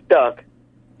get stuck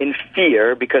in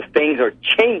fear because things are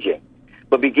changing,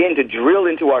 but begin to drill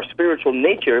into our spiritual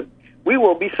nature, we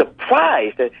will be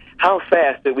surprised at how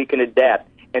fast that we can adapt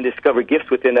and discover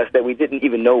gifts within us that we didn't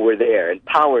even know were there, and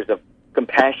powers of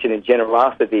compassion and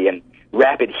generosity and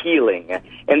rapid healing.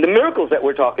 And the miracles that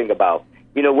we're talking about,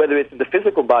 whether it's the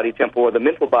physical body temple or the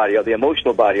mental body or the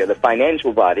emotional body or the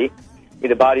financial body,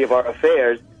 the body of our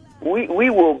affairs, we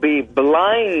will be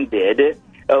blinded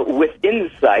with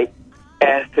insight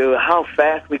as to how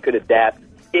fast we could adapt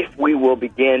if we will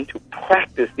begin to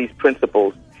practice these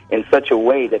principles in such a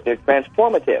way that they're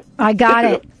transformative. I got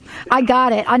it.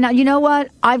 Now, you know what?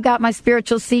 I've got my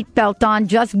spiritual seatbelt on,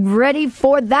 just ready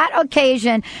for that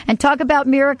occasion. And talk about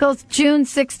miracles, June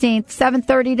 16th,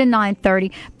 7:30 to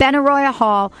 9:30, Benaroya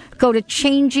Hall. Go to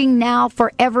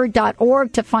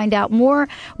changingnowforever.org to find out more.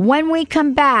 When we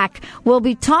come back, we'll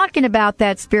be talking about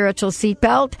that spiritual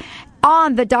seatbelt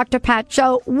on the Dr. Pat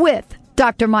Show with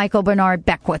Dr. Michael Bernard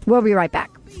Beckwith. We'll be right back.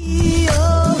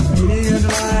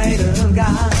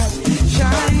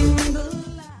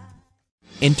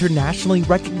 Internationally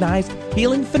recognized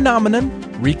healing phenomenon,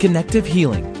 reconnective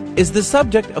healing, is the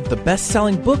subject of the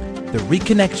best-selling book, The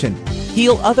Reconnection,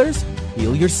 Heal Others,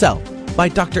 Heal Yourself, by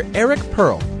Dr. Eric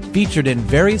Pearl, featured in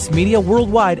various media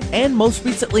worldwide and most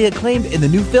recently acclaimed in the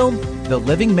new film, The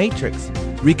Living Matrix.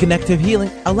 Reconnective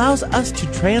healing allows us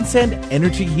to transcend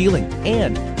energy healing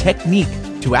and technique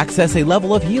to access a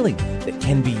level of healing that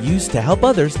can be used to help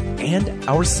others and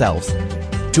ourselves.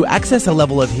 To access a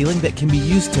level of healing that can be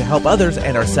used to help others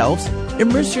and ourselves,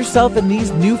 immerse yourself in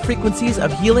these new frequencies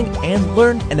of healing and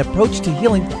learn an approach to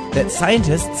healing that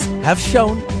scientists have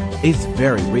shown is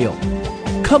very real.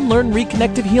 Come learn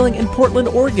Reconnective Healing in Portland,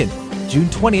 Oregon, June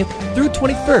 20th through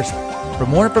 21st. For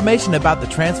more information about the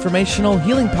transformational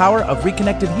healing power of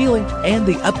Reconnective Healing and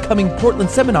the upcoming Portland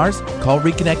seminars, call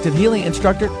Reconnective Healing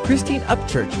instructor Christine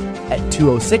Upchurch at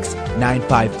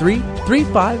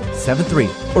 206-953-3573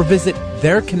 or visit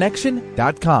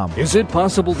theirconnection.com. Is it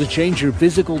possible to change your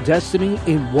physical destiny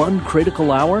in one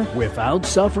critical hour without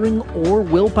suffering or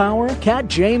willpower? Kat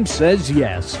James says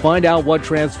yes. Find out what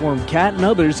transformed Kat and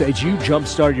others as you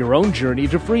jumpstart your own journey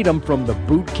to freedom from the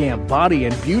boot camp body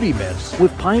and beauty myths.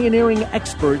 With pioneering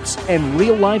experts and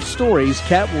real-life stories,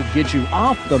 Kat will get you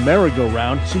off the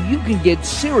merry-go-round so you can get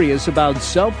serious about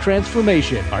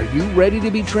self-transformation. Are you ready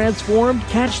to be transformed?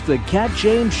 Catch the Kat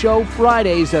James Show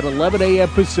Fridays at 11 a.m.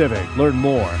 Pacific. Learn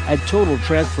more at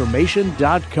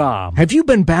TotalTransformation.com. Have you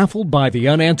been baffled by the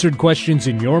unanswered questions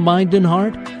in your mind and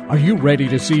heart? Are you ready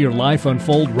to see your life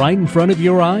unfold right in front of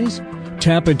your eyes?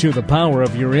 Tap into the power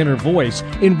of your inner voice,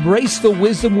 embrace the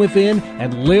wisdom within,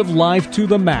 and live life to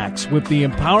the max with the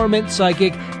empowerment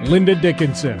psychic Linda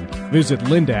Dickinson. Visit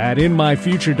Linda at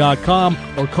InMyFuture.com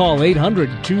or call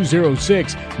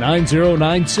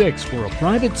 800-206-9096 for a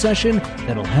private session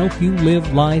that'll help you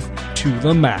live life to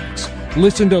the max.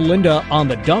 Listen to Linda on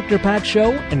the Dr. Pat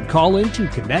Show and call in to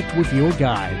connect with your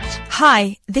guides.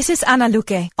 Hi, this is Ana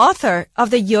Luque, author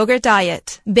of The Yogurt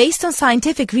Diet. Based on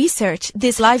scientific research,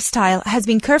 this lifestyle has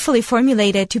been carefully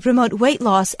formulated to promote weight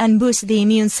loss and boost the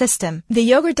immune system. The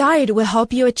Yogurt Diet will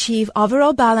help you achieve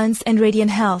overall balance and radiant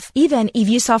health, even if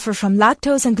you suffer from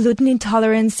lactose and gluten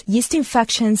intolerance, yeast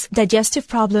infections, digestive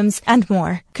problems, and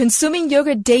more. Consuming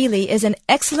yogurt daily is an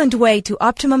excellent way to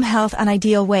optimum health and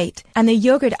ideal weight. And the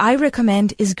yogurt I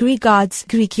recommend is Greek God's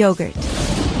Greek yogurt.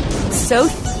 So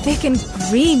thick and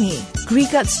creamy.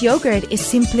 Greek God's yogurt is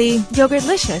simply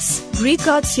yogurtlicious. Greek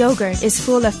God's yogurt is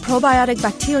full of probiotic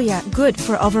bacteria good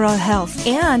for overall health.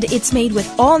 And it's made with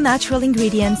all natural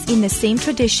ingredients in the same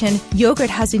tradition yogurt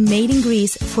has been made in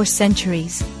Greece for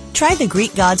centuries. Try the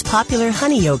Greek God's popular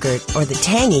honey yogurt or the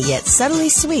tangy yet subtly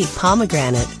sweet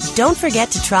pomegranate. Don't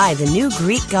forget to try the new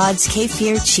Greek God's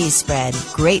kefir cheese spread.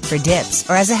 Great for dips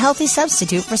or as a healthy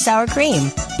substitute for sour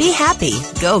cream. Be happy.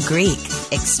 Go Greek.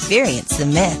 Experience the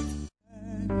myth.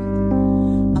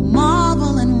 I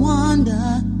marvel and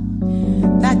wonder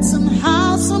that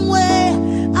somehow, somewhere,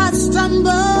 I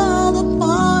stumbled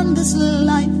upon this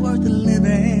life worth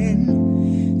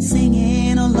living,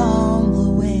 singing along the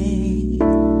way.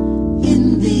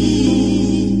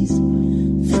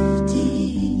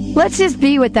 Let's just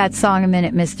be with that song a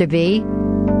minute, Mr. B.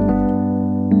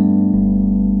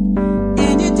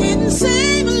 And it didn't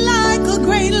seem like a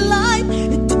great life.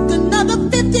 It took another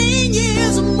 15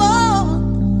 years or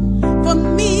more for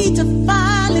me to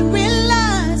finally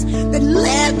realize that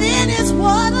living is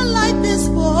what a life is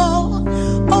for.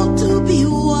 Oh, to be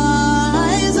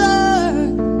wiser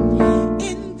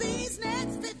in these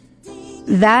next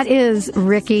 15 That is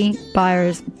Rickie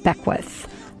Byars Beckwith.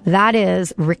 That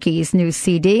is Rickie's new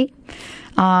CD.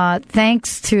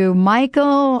 Thanks to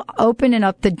Michael opening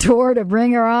up the door to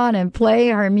bring her on and play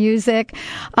her music.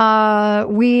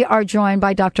 We are joined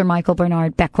by Dr. Michael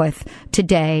Bernard Beckwith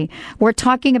today. We're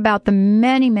talking about the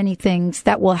many, many things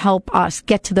that will help us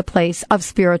get to the place of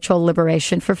spiritual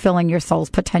liberation, fulfilling your soul's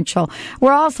potential.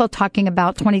 We're also talking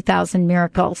about 20,000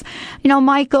 miracles. You know,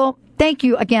 Michael, thank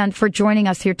you again for joining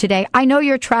us here today. I know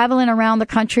you're traveling around the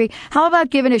country. How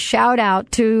about giving a shout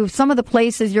out to some of the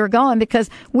places you're going? Because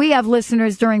we have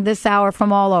listeners during this hour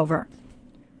from all over.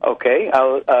 Okay.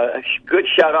 A good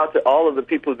shout out to all of the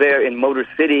people there in Motor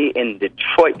City in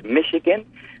Detroit, Michigan.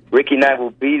 Rickie and I will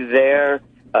be there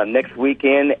next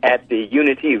weekend at the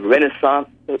Unity Renaissance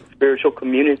Spiritual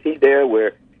Community there,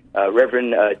 where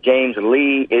Reverend James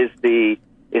Lee is the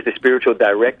spiritual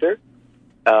director.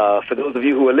 For those of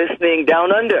you who are listening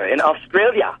down under in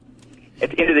Australia,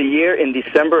 at the end of the year in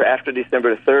December, after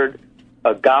December the 3rd,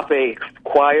 Agape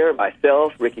Choir,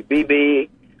 myself, Rickie Beebe,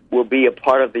 will be a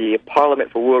part of the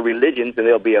Parliament for World Religions, and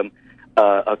there'll be a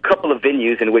couple of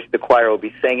venues in which the choir will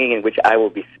be singing, in which I will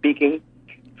be speaking.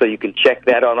 So you can check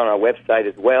that out on our website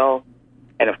as well.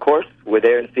 And of course, we're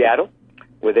there in Seattle,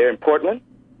 we're there in Portland,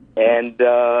 and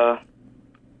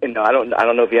you know, I don't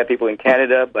know if you have people in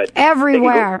Canada, but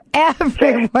everywhere.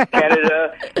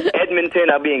 Canada, Edmonton.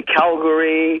 I'll be in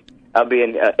Calgary. I'll be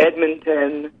in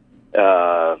Edmonton.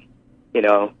 You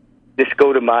know, just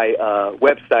go to my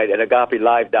website at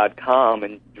agapelive.com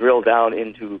and drill down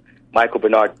into Michael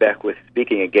Bernard Beckwith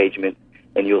speaking engagement,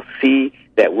 and you'll see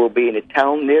that we'll be in a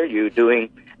town near you doing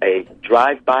a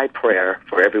drive-by prayer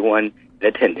for everyone in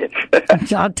attendance.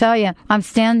 I'll tell you, I'm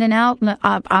standing out.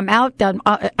 I'm out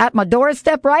at my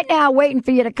doorstep right now waiting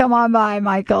for you to come on by,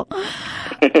 Michael.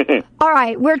 All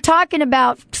right, we're talking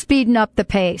about speeding up the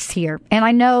pace here, and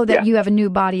I know that you have a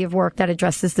new body of work that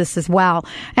addresses this as well.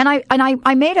 And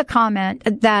I made a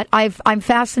comment that I'm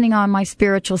fastening on my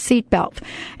spiritual seatbelt,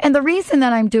 and the reason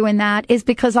that I'm doing that is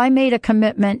because I made a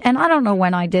commitment, and I don't know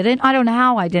when I did it. I don't know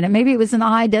how I did it. Maybe it was in the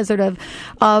high desert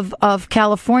of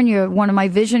California, one of my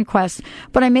vision quests.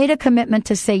 But I made a commitment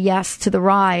to say yes to the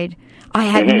ride. I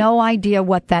had no idea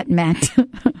what that meant.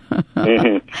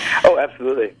 Oh,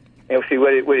 absolutely. And see,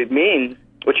 what it means,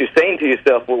 what you're saying to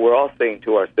yourself, what we're all saying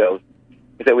to ourselves,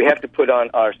 is that we have to put on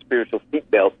our spiritual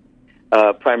seatbelt,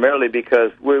 primarily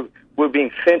because we're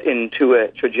being sent into a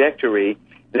trajectory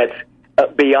that's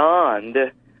beyond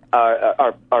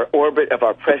our orbit of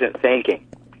our present thinking.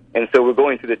 And so we're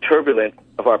going through the turbulence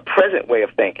of our present way of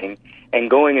thinking and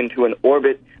going into an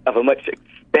orbit of a much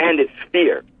expanded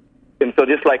sphere. And so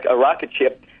just like a rocket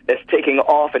ship that's taking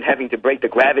off and having to break the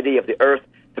gravity of the Earth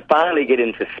to finally get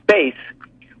into space,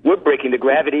 we're breaking the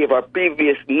gravity of our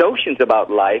previous notions about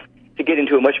life to get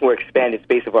into a much more expanded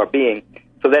space of our being.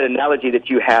 So that analogy that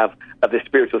you have of the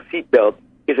spiritual seatbelt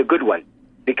is a good one,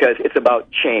 because it's about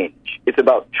change. It's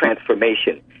about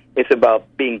transformation. It's about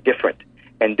being different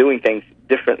and doing things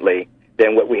differently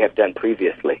than what we have done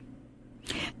previously.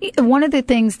 One of the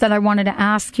things that I wanted to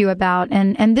ask you about,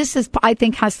 and this is, I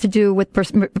think, has to do with,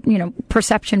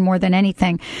 perception more than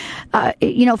anything.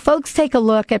 Folks take a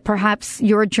look at perhaps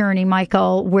your journey,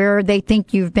 Michael, where they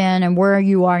think you've been and where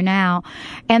you are now,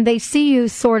 and they see you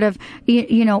sort of,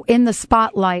 in the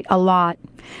spotlight a lot.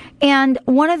 And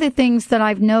one of the things that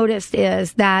I've noticed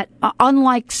is that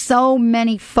unlike so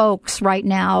many folks right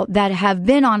now that have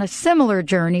been on a similar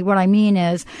journey, what I mean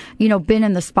is, been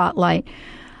in the spotlight,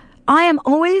 I am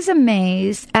always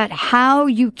amazed at how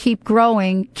you keep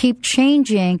growing, keep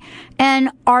changing,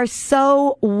 and are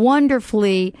so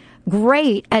wonderfully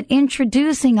great at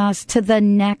introducing us to the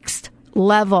next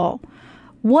level.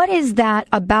 What is that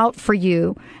about for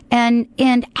you? And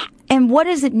what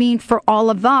does it mean for all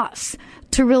of us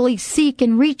to really seek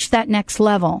and reach that next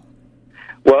level?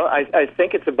 Well, I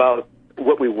think it's about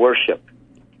what we worship.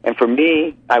 And for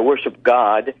me, I worship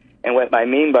God. And what I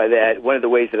mean by that, one of the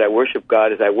ways that I worship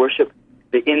God is I worship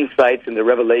the insights and the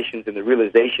revelations and the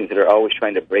realizations that are always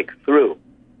trying to break through.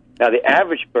 Now, the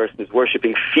average person is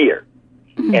worshiping fear.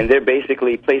 And they're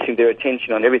basically placing their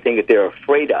attention on everything that they're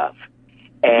afraid of.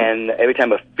 And every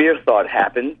time a fear thought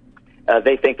happens,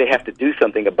 they think they have to do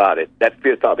something about it. That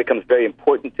fear thought becomes very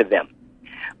important to them.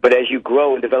 But as you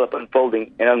grow and develop unfold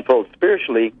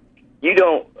spiritually,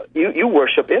 you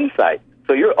worship insight.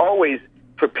 So you're always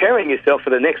preparing yourself for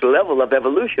the next level of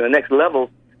evolution, the next level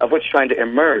of what's trying to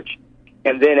emerge.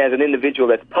 And then as an individual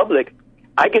that's public,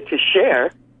 I get to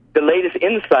share the latest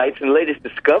insights and the latest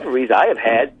discoveries I have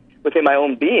had within my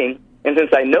own being. And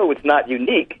since I know it's not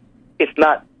unique to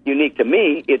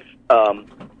me, it's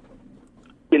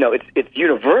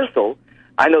universal.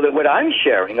 I know that what I'm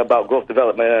sharing about growth,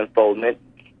 development, and unfoldment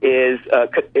is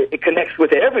it connects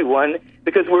with everyone,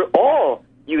 because we're all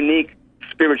unique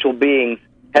spiritual beings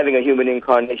having a human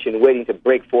incarnation waiting to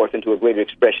break forth into a greater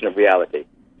expression of reality.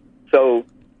 So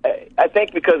I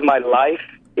think because my life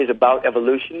is about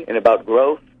evolution and about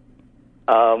growth,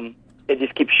 it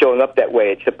just keeps showing up that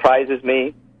way. It surprises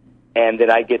me, and then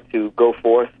I get to go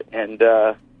forth and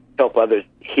help others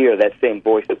hear that same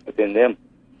voice that's within them.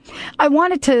 I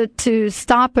wanted to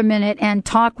stop a minute and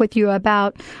talk with you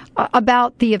about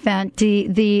the event,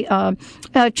 the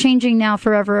Changing Now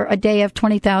Forever, a day of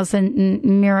 20,000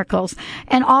 miracles,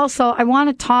 and also I want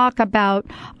to talk about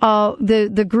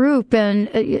the group and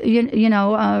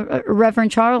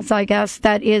Reverend Charles, I guess,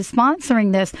 that is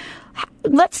sponsoring this.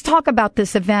 Let's talk about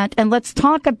this event, and let's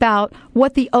talk about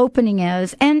what the opening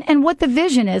is and what the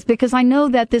vision is, because I know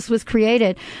that this was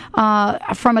created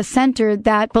from a center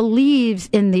that believes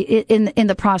in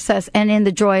the process and in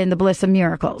the joy and the bliss of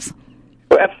miracles.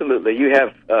 Well, absolutely. You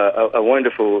have a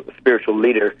wonderful spiritual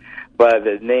leader by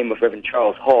the name of Reverend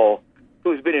Charles Hall,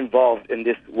 who's been involved in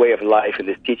this way of life and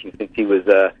this teaching since he was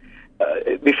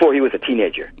before he was a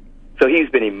teenager. So he's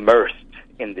been immersed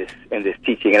in this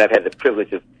teaching, and I've had the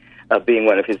privilege of being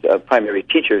one of his primary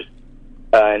teachers.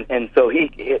 And so he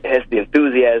has the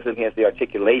enthusiasm, he has the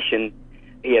articulation,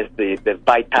 he has the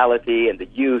vitality and the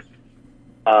youth.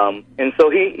 And so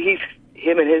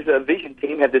him and his vision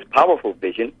team have this powerful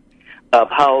vision of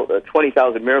how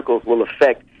 20,000 miracles will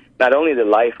affect not only the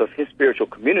life of his spiritual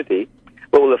community,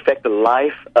 but will affect the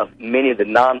life of many of the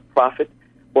nonprofit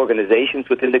organizations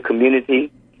within the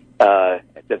community, the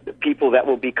people that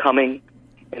will be coming.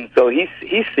 And so he's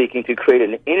seeking to create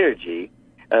an energy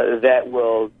that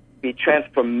will be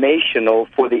transformational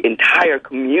for the entire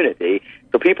community,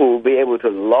 so people will be able to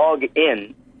log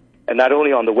in, and not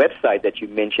only on the website that you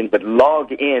mentioned, but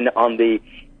log in on the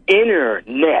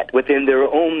internet within their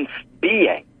own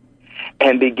being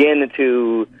and begin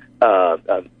to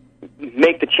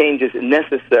make the changes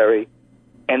necessary,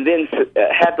 and then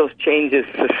have those changes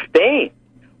sustained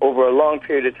over a long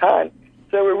period of time.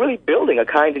 So we're really building a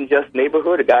kind and just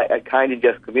neighborhood, a kind and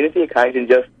just community,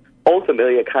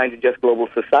 ultimately a kind and just global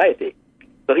society.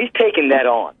 So he's taken that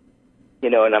on,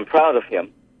 and I'm proud of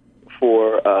him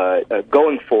for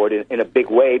going forward in a big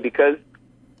way, because,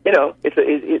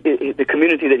 it's the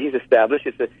community that he's established.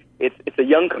 It's a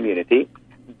young community,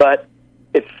 but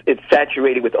it's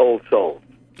saturated with old souls.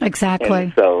 Exactly.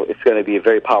 And so it's going to be a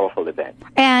very powerful event.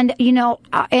 And,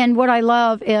 and what I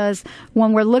love is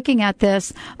when we're looking at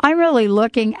this, I'm really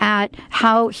looking at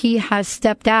how he has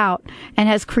stepped out and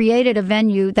has created a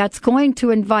venue that's going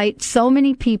to invite so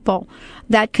many people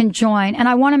that can join. And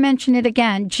I want to mention it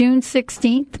again, June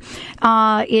 16th.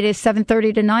 It is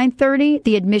 7:30 to 9:30.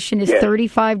 The admission is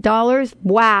 $35.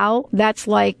 Wow. That's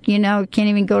like, can't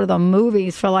even go to the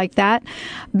movies for like that.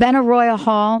 Benaroya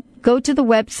Hall. Go to the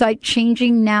website,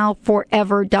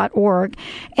 changingnowforever.org.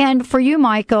 And for you,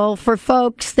 Michael, for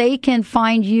folks, they can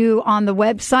find you on the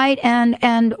website,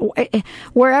 and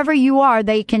wherever you are,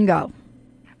 they can go.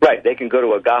 Right. They can go to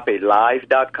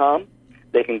agapelive.com.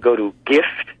 They can go to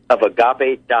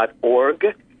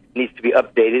giftofagape.org. Needs to be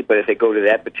updated, but if they go to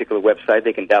that particular website,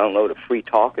 they can download a free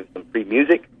talk and some free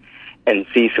music and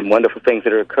see some wonderful things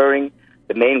that are occurring.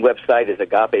 The main website is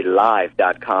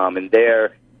agapelive.com, and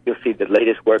there you'll see the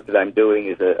latest work that I'm doing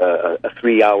is a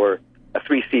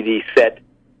 3-CD set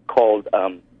called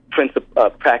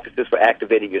Practices for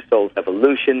Activating Your Soul's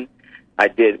Evolution. I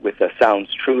did with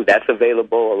Sounds True. That's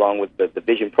available along with the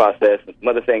vision process and some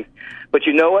other things. But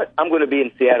you know what? I'm going to be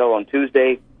in Seattle on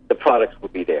Tuesday. The products will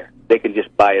be there. They can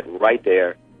just buy it right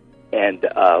there, and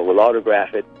we'll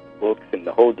autograph it, books, and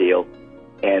the whole deal.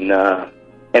 And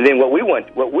then what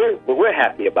we're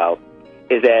happy about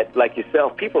is that, like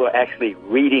yourself, people are actually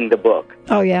reading the book.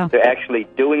 Oh, yeah. They're actually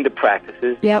doing the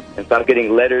practices. Yep. And so I'm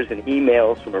getting letters and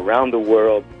emails from around the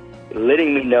world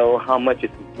letting me know how much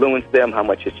it's influenced them, how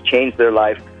much it's changed their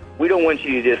life. We don't want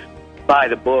you to just buy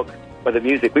the book or the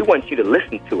music. We want you to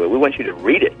listen to it. We want you to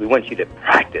read it. We want you to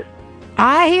practice.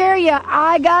 I hear you.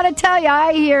 I got to tell you,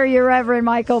 I hear you, Reverend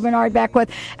Michael Bernard Beckwith.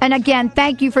 And again,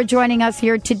 thank you for joining us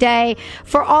here today.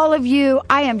 For all of you,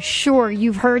 I am sure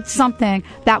you've heard something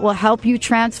that will help you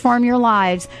transform your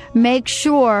lives. Make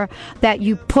sure that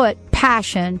you put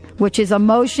passion, which is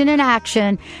emotion and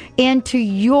action, into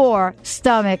your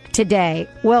stomach today.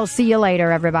 We'll see you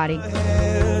later, everybody.